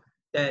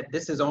 That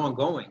this is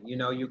ongoing.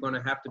 You're going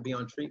to have to be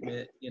on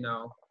treatment.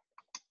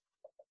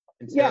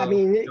 Until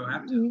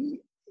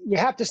you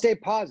have to stay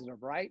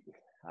positive, right?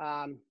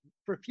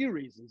 For a few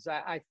reasons.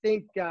 I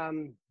think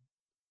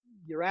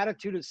your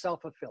attitude is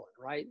self-fulfilling,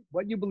 right?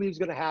 What you believe is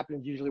going to happen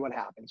is usually what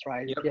happens,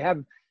 right? Yep. If you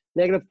have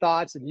negative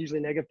thoughts, then usually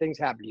negative things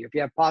happen to you. If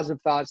you have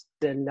positive thoughts,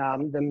 then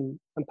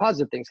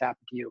positive things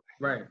happen to you.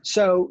 Right.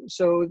 So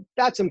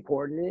that's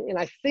important. And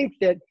I think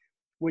that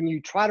when you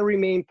try to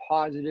remain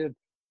positive,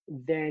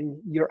 then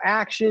your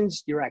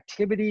actions, your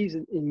activities,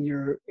 and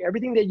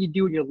everything that you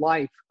do in your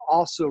life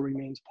also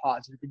remains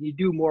positive. And you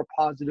do more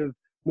positive,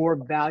 more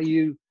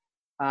valuable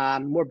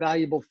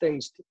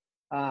things,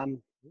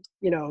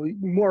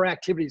 more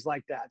activities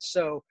like that.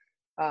 So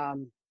I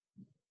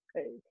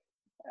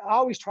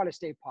always try to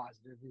stay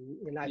positive.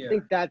 And I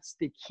think that's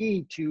the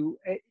key to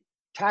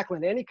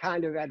tackling any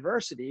kind of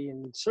adversity,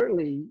 and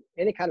certainly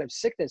any kind of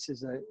sickness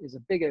is a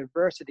big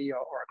adversity or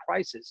a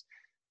crisis.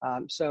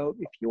 So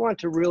if you want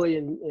to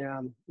really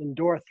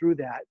endure through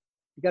that,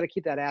 you got to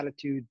keep that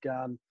attitude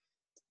in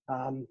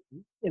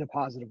a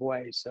positive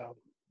way. So,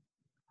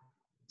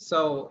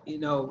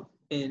 and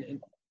you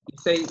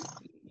say,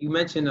 you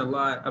mentioned a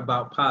lot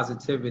about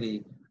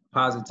positivity.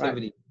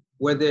 Right.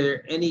 Were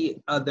there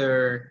any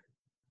other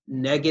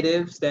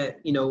negatives that,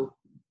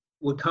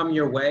 would come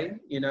your way?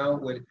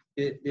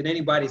 Did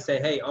anybody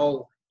say, hey,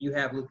 oh, you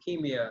have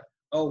leukemia?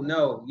 Oh,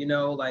 no,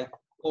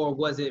 or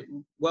was it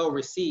well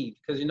received?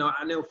 Because,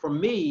 I know for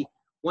me,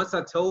 once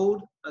I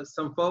told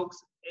some folks,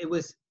 it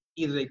was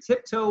either they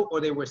tiptoe or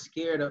they were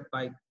scared of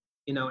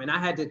and I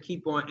had to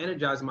keep on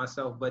energizing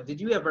myself. But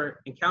did you ever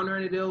encounter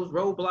any of those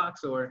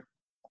roadblocks or?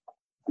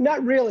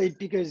 Not really,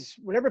 because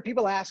whenever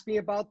people ask me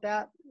about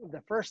that, the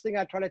first thing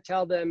I try to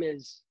tell them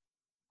is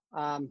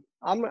I'm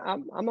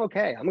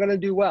okay. I'm going to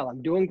do well.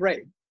 I'm doing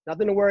great.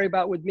 Nothing to worry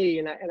about with me.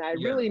 And I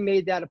really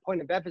made that a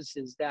point of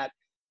emphasis that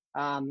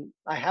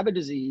I have a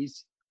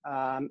disease, but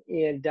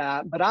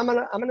I'm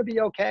gonna be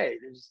okay.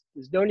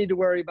 There's no need to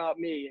worry about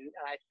me. And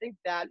I think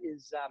that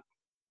is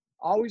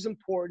always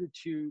important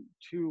to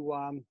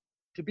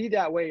be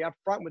that way up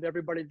front with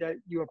everybody that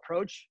you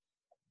approach,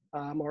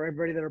 or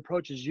everybody that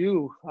approaches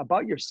you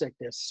about your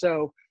sickness.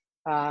 So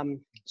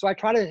I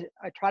try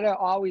to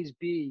always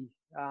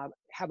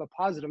have a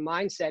positive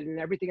mindset in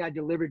everything I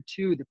delivered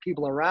to the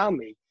people around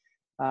me.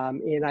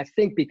 And I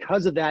think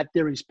because of that,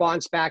 their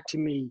response back to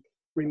me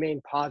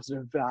remained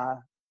positive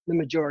the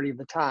majority of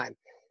the time.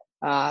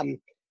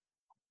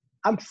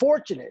 I'm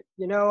fortunate,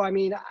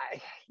 having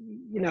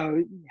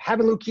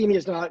leukemia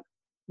is not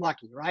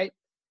lucky, right?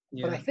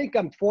 Yeah. But I think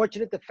I'm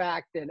fortunate the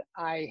fact that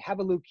I have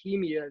a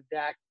leukemia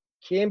that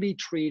can be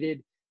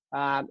treated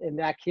and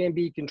that can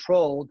be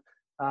controlled.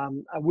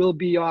 I will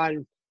be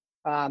on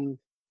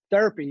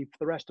therapy for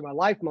the rest of my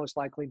life, most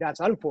likely. That's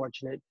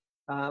unfortunate.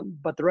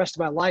 But the rest of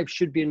my life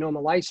should be a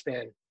normal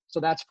lifespan. So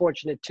that's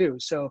fortunate too.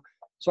 So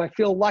I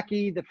feel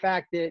lucky the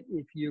fact that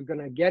if you're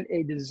going to get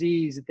a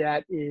disease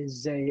that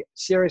is a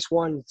serious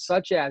one,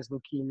 such as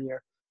leukemia,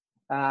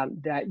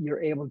 that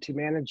you're able to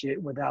manage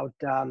it without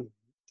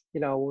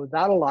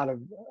without a lot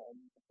of,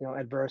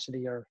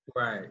 adversity or,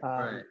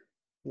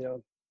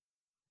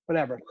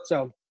 whatever.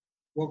 So.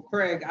 Well,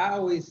 Craig,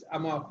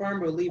 I'm a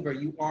firm believer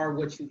you are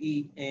what you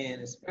eat,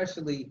 and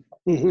especially,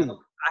 I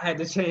had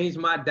to change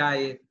my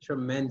diet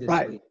tremendously.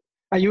 Right.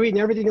 Are you eating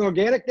everything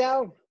organic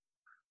now?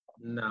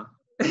 No.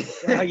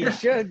 Well, you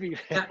should be.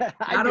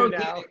 I do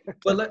now.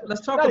 But let's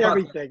talk Not about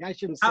everything. I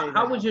shouldn't say that.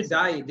 How was your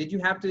diet? Did you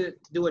have to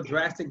do a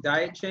drastic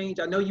diet change?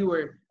 I know you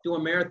were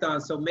doing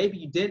marathons, so maybe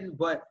you didn't,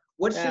 but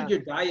what should your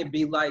diet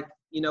be like,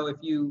 if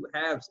you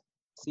have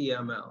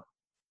CML?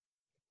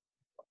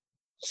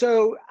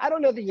 So I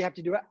don't know that you have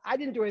to do it. I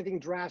didn't do anything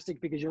drastic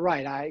because you're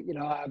right.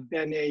 I've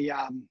been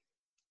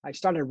I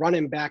started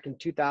running back in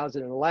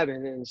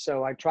 2011. And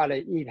so I try to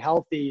eat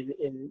healthy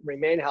and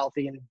remain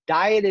healthy, and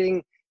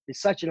dieting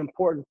is such an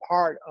important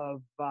part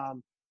of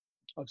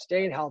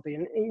staying healthy.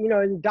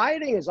 And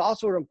dieting is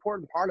also an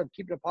important part of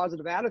keeping a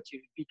positive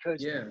attitude,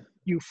 because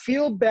you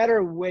feel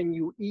better when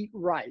you eat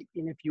right.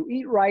 And if you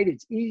eat right,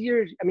 it's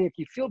easier. I mean, if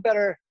you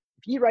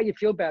eat right, you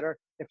feel better.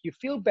 If you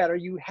feel better,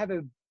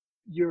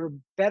 you're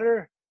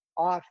better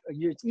off.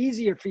 It's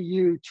easier for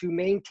you to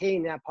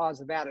maintain that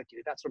positive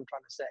attitude. That's what I'm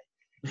trying to say.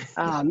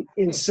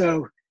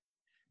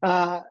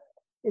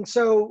 And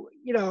so,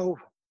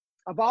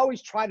 I've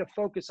always tried to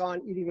focus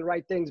on eating the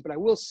right things, but I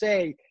will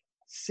say,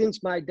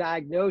 since my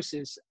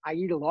diagnosis, I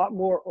eat a lot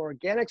more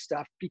organic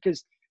stuff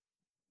because,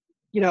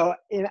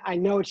 and I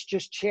know it's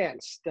just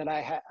chance that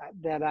I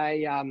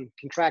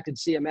contracted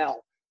CML.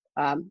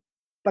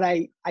 But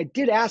I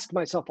did ask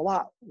myself a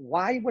lot,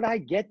 why would I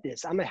get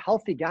this? I'm a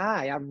healthy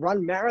guy. I've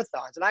run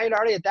marathons, and I had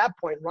already at that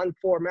point run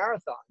 4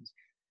 marathons.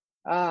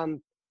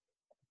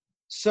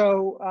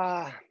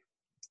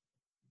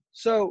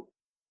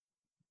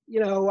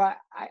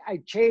 I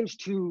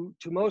changed to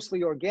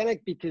mostly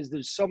organic because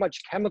there's so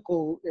much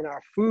chemical in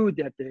our food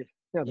that the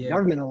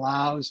government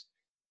allows.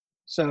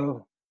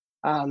 So,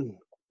 I'm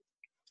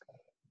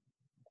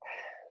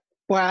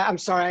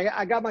sorry,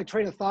 I got my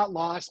train of thought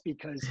lost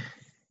because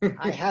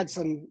I had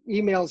some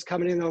emails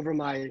coming in over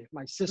my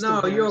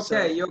system. No, you're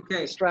okay. So you're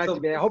okay.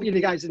 Distracted me. I hope you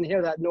guys didn't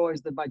hear that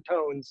noise, my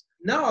tones.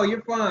 No,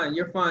 you're fine.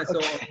 You're fine. So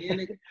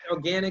okay.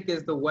 organic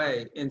is the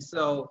way. And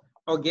so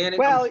organic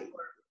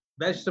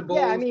vegetables.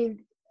 Yeah, I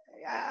mean,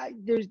 I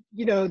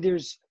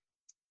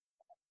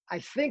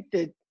think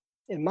that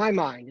in my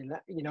mind, and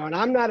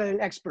I'm not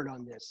an expert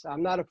on this.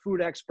 I'm not a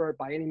food expert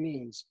by any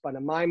means, but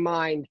in my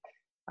mind,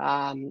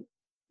 the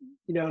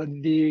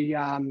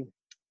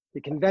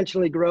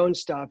conventionally grown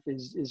stuff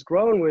is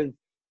grown with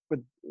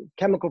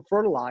chemical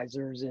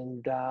fertilizers,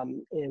 and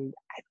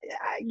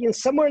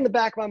somewhere in the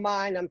back of my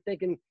mind, I'm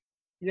thinking,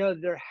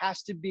 there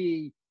has to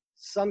be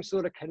some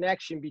sort of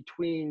connection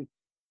between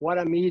what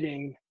I'm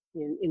eating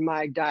in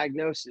my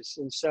diagnosis.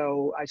 And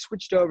so I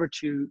switched over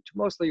to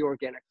mostly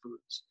organic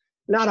foods.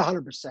 Not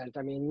 100%.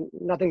 I mean,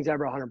 nothing's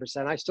ever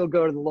 100%. I still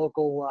go to the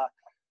local,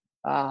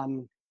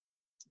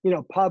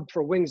 pub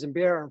for wings and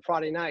beer on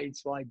Friday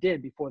nights. Well, I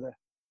did before the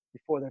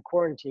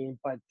quarantine,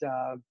 but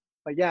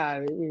yeah,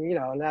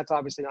 and that's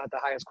obviously not the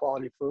highest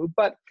quality food,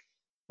 but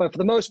for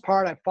the most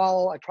part, I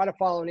try to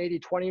follow an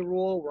 80-20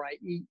 rule where I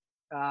eat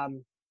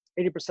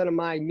 80% of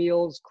my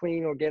meals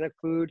clean organic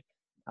food,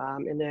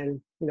 and then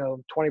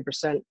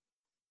 20%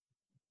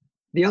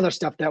 the other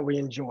stuff that we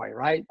enjoy,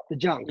 right? The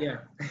junk. Yeah.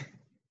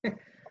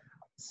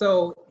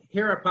 So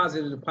here at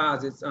Positive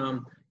Deposits,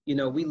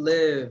 we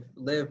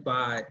live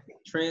by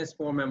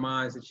transforming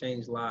minds to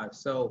change lives.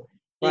 So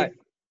right.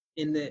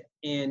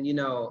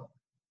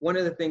 One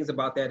of the things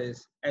about that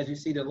is, as you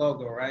see the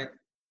logo, right?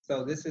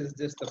 So this is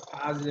just the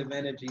positive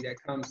energy that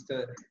comes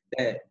to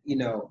that,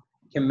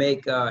 can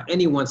make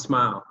anyone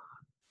smile.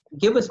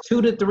 Give us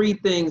 2 to 3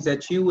 things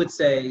that you would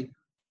say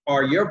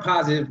are your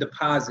positive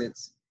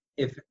deposits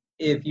if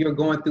if you're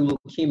going through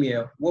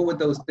leukemia, what would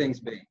those things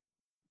be?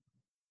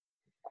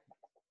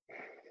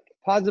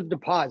 Positive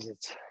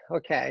deposits.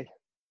 Okay.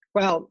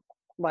 Well,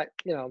 a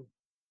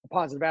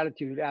positive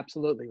attitude,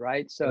 absolutely,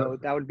 right? So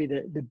that would be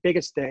the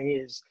biggest thing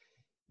is,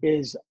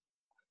 and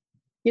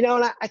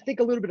I think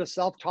a little bit of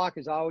self-talk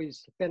is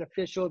always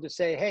beneficial to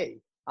say, hey,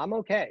 I'm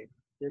okay.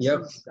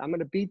 I'm going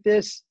to beat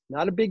this.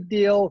 Not a big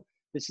deal.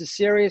 This is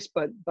serious,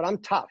 but I'm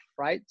tough,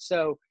 right?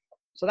 So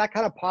that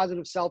kind of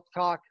positive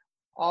self-talk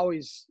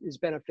always is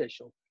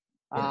beneficial.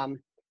 Yeah.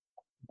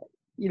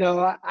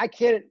 I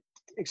can't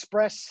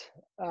express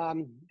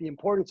the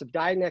importance of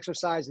diet and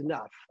exercise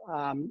enough,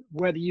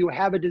 whether you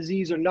have a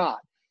disease or not.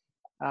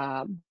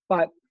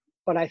 But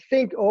I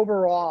think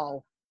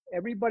overall,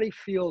 everybody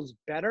feels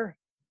better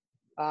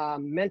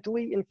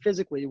mentally and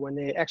physically when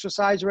they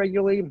exercise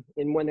regularly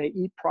and when they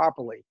eat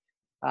properly.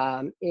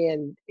 And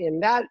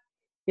that,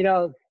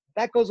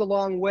 that goes a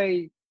long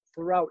way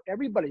throughout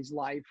everybody's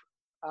life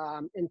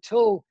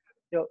until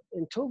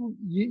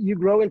you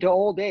grow into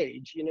old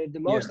age. The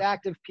most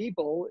active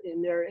people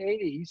in their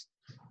 80s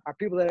are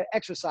people that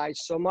exercise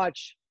so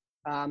much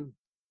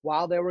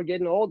while they were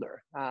getting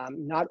older,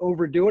 not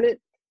overdoing it,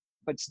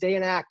 but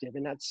staying active.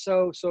 And that's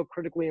so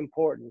critically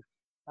important.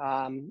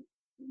 Not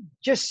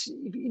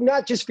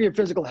just for your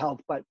physical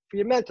health, but for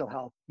your mental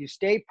health. You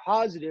stay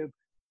positive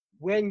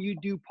when you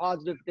do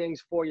positive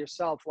things for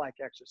yourself, like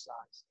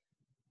exercise.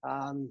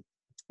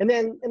 And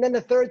then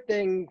the third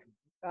thing,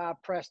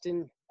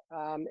 Preston,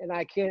 and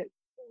I can't.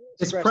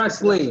 It's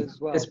Presley.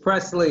 Well. It's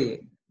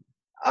Presley.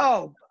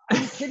 Oh, are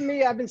you kidding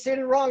me? I've been saying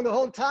it wrong the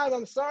whole time.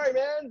 I'm sorry,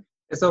 man.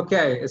 It's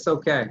okay. It's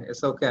okay.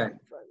 It's okay.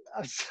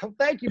 So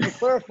thank you for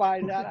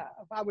clarifying that.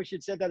 I probably should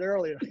have said that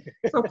earlier.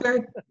 It's okay.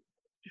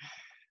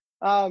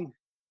 All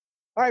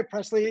right,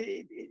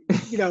 Presley,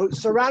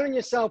 surrounding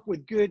yourself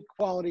with good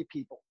quality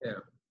people. Yeah.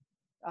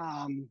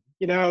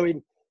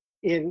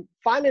 In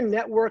finding a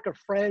network of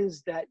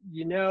friends that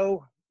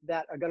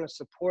that are going to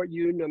support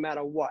you no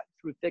matter what,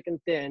 through thick and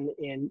thin,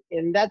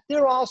 and that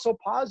they're also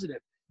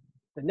positive.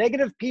 The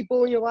negative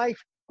people in your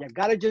life, you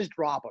got to just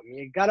drop them.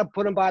 You got to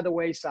put them by the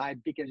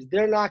wayside because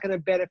they're not going to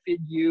benefit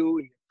you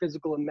in your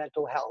physical and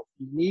mental health.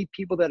 You need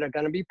people that are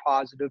going to be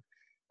positive,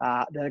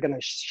 that are going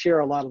to share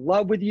a lot of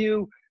love with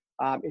you,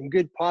 and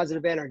good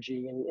positive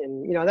energy.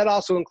 And that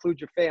also includes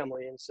your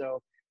family. And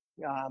so,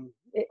 but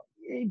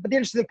the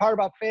interesting part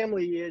about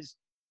family is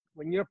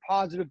when you're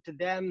positive to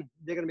them,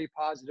 they're going to be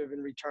positive in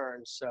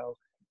return. So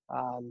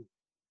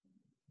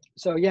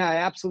yeah,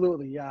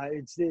 absolutely.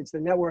 It's the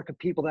network of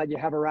people that you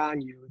have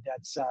around you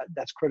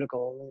that's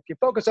critical. If you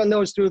focus on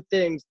those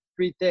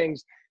three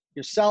things,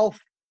 yourself,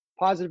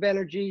 positive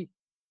energy,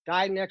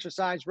 diet and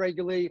exercise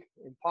regularly,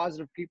 and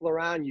positive people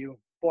around you,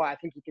 boy, I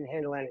think you can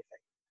handle anything.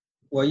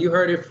 Well, you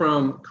heard it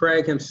from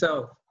Craig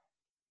himself.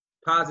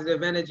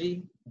 Positive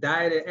energy,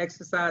 diet and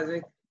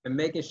exercising, and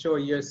making sure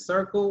your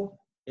circle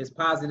is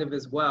positive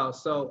as well.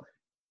 So,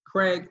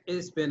 Craig,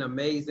 it's been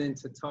amazing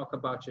to talk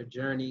about your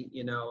journey.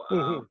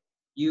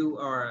 You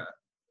are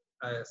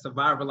a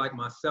survivor like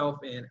myself,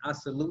 and I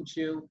salute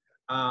you.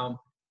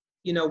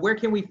 Where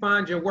can we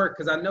find your work?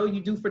 Because I know you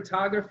do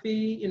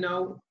photography.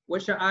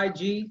 What's your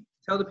IG?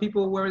 Tell the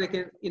people where they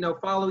can,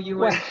 follow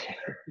you and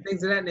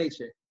things of that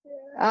nature.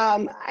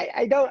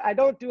 I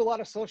don't do a lot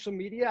of social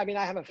media. I mean,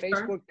 I have a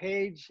Facebook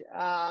page.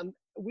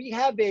 We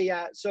have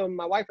so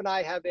my wife and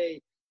I have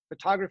a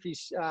photography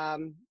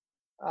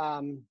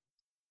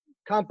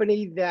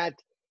company that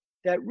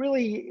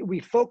really, we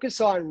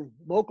focus on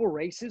local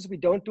races. We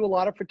don't do a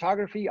lot of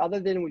photography other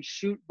than we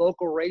shoot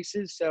local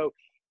races. So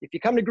if you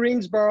come to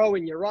Greensboro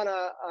and you run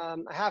a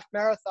half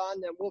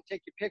marathon, then we'll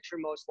take your picture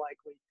most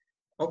likely.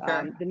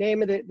 Okay. The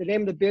name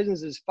of the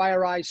business is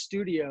Fire Eyes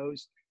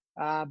Studios.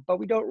 But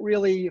we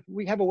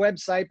have a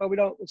website, but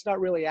it's not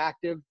really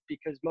active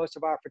because most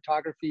of our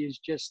photography is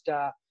just,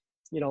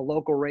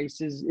 local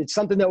races. It's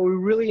something that we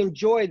really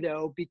enjoy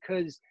though,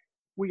 because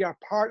we are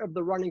part of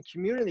the running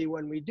community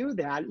when we do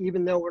that,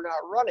 even though we're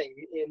not running.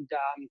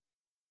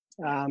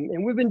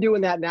 And we've been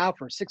doing that now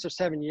for 6 or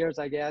 7 years,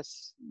 I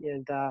guess.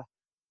 And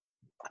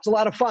it's a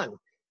lot of fun.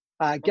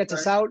 Gets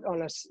us out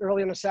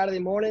early on a Saturday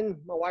morning.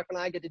 My wife and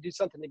I get to do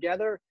something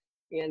together.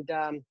 And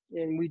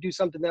we do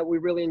something that we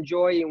really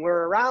enjoy, and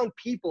we're around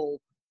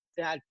people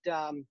that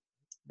are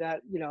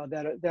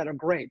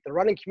great. The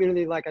running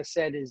community, like I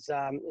said, is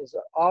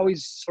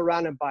always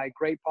surrounded by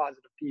great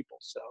positive people.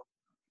 So,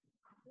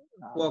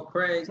 well,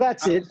 Craig, so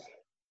that's it.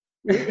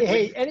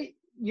 Hey,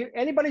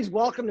 anybody's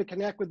welcome to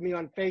connect with me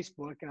on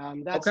Facebook.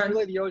 That's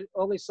really the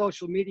only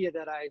social media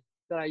that I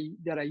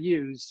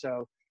use.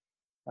 So.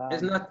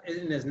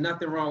 There's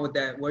nothing wrong with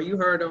that. Well, you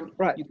heard him.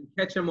 Right. You can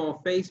catch him on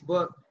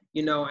Facebook.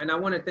 And I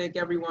want to thank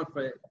everyone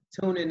for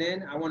tuning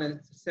in. I want to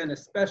send a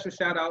special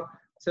shout out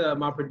to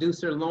my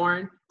producer,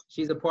 Lauren.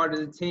 She's a part of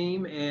the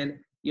team. And,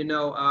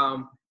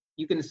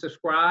 you can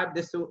subscribe.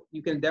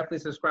 You can definitely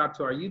subscribe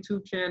to our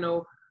YouTube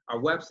channel. Our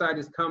website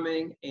is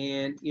coming.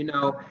 And,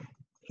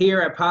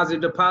 here at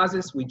Positive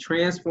Deposits, we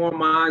transform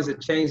minds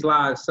and change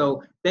lives.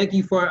 So thank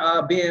you for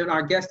being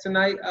our guest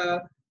tonight,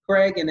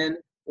 Craig. And then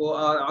Well,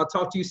 I'll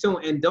talk to you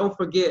soon. And don't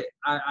forget,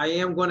 I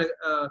am going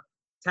to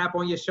tap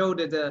on your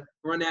shoulder to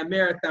run that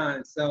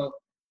marathon. So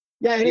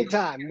yeah,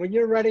 anytime. When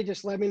you're ready,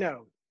 just let me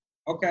know.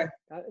 Okay.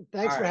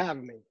 Thanks for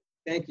having me.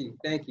 Thank you.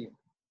 Thank you.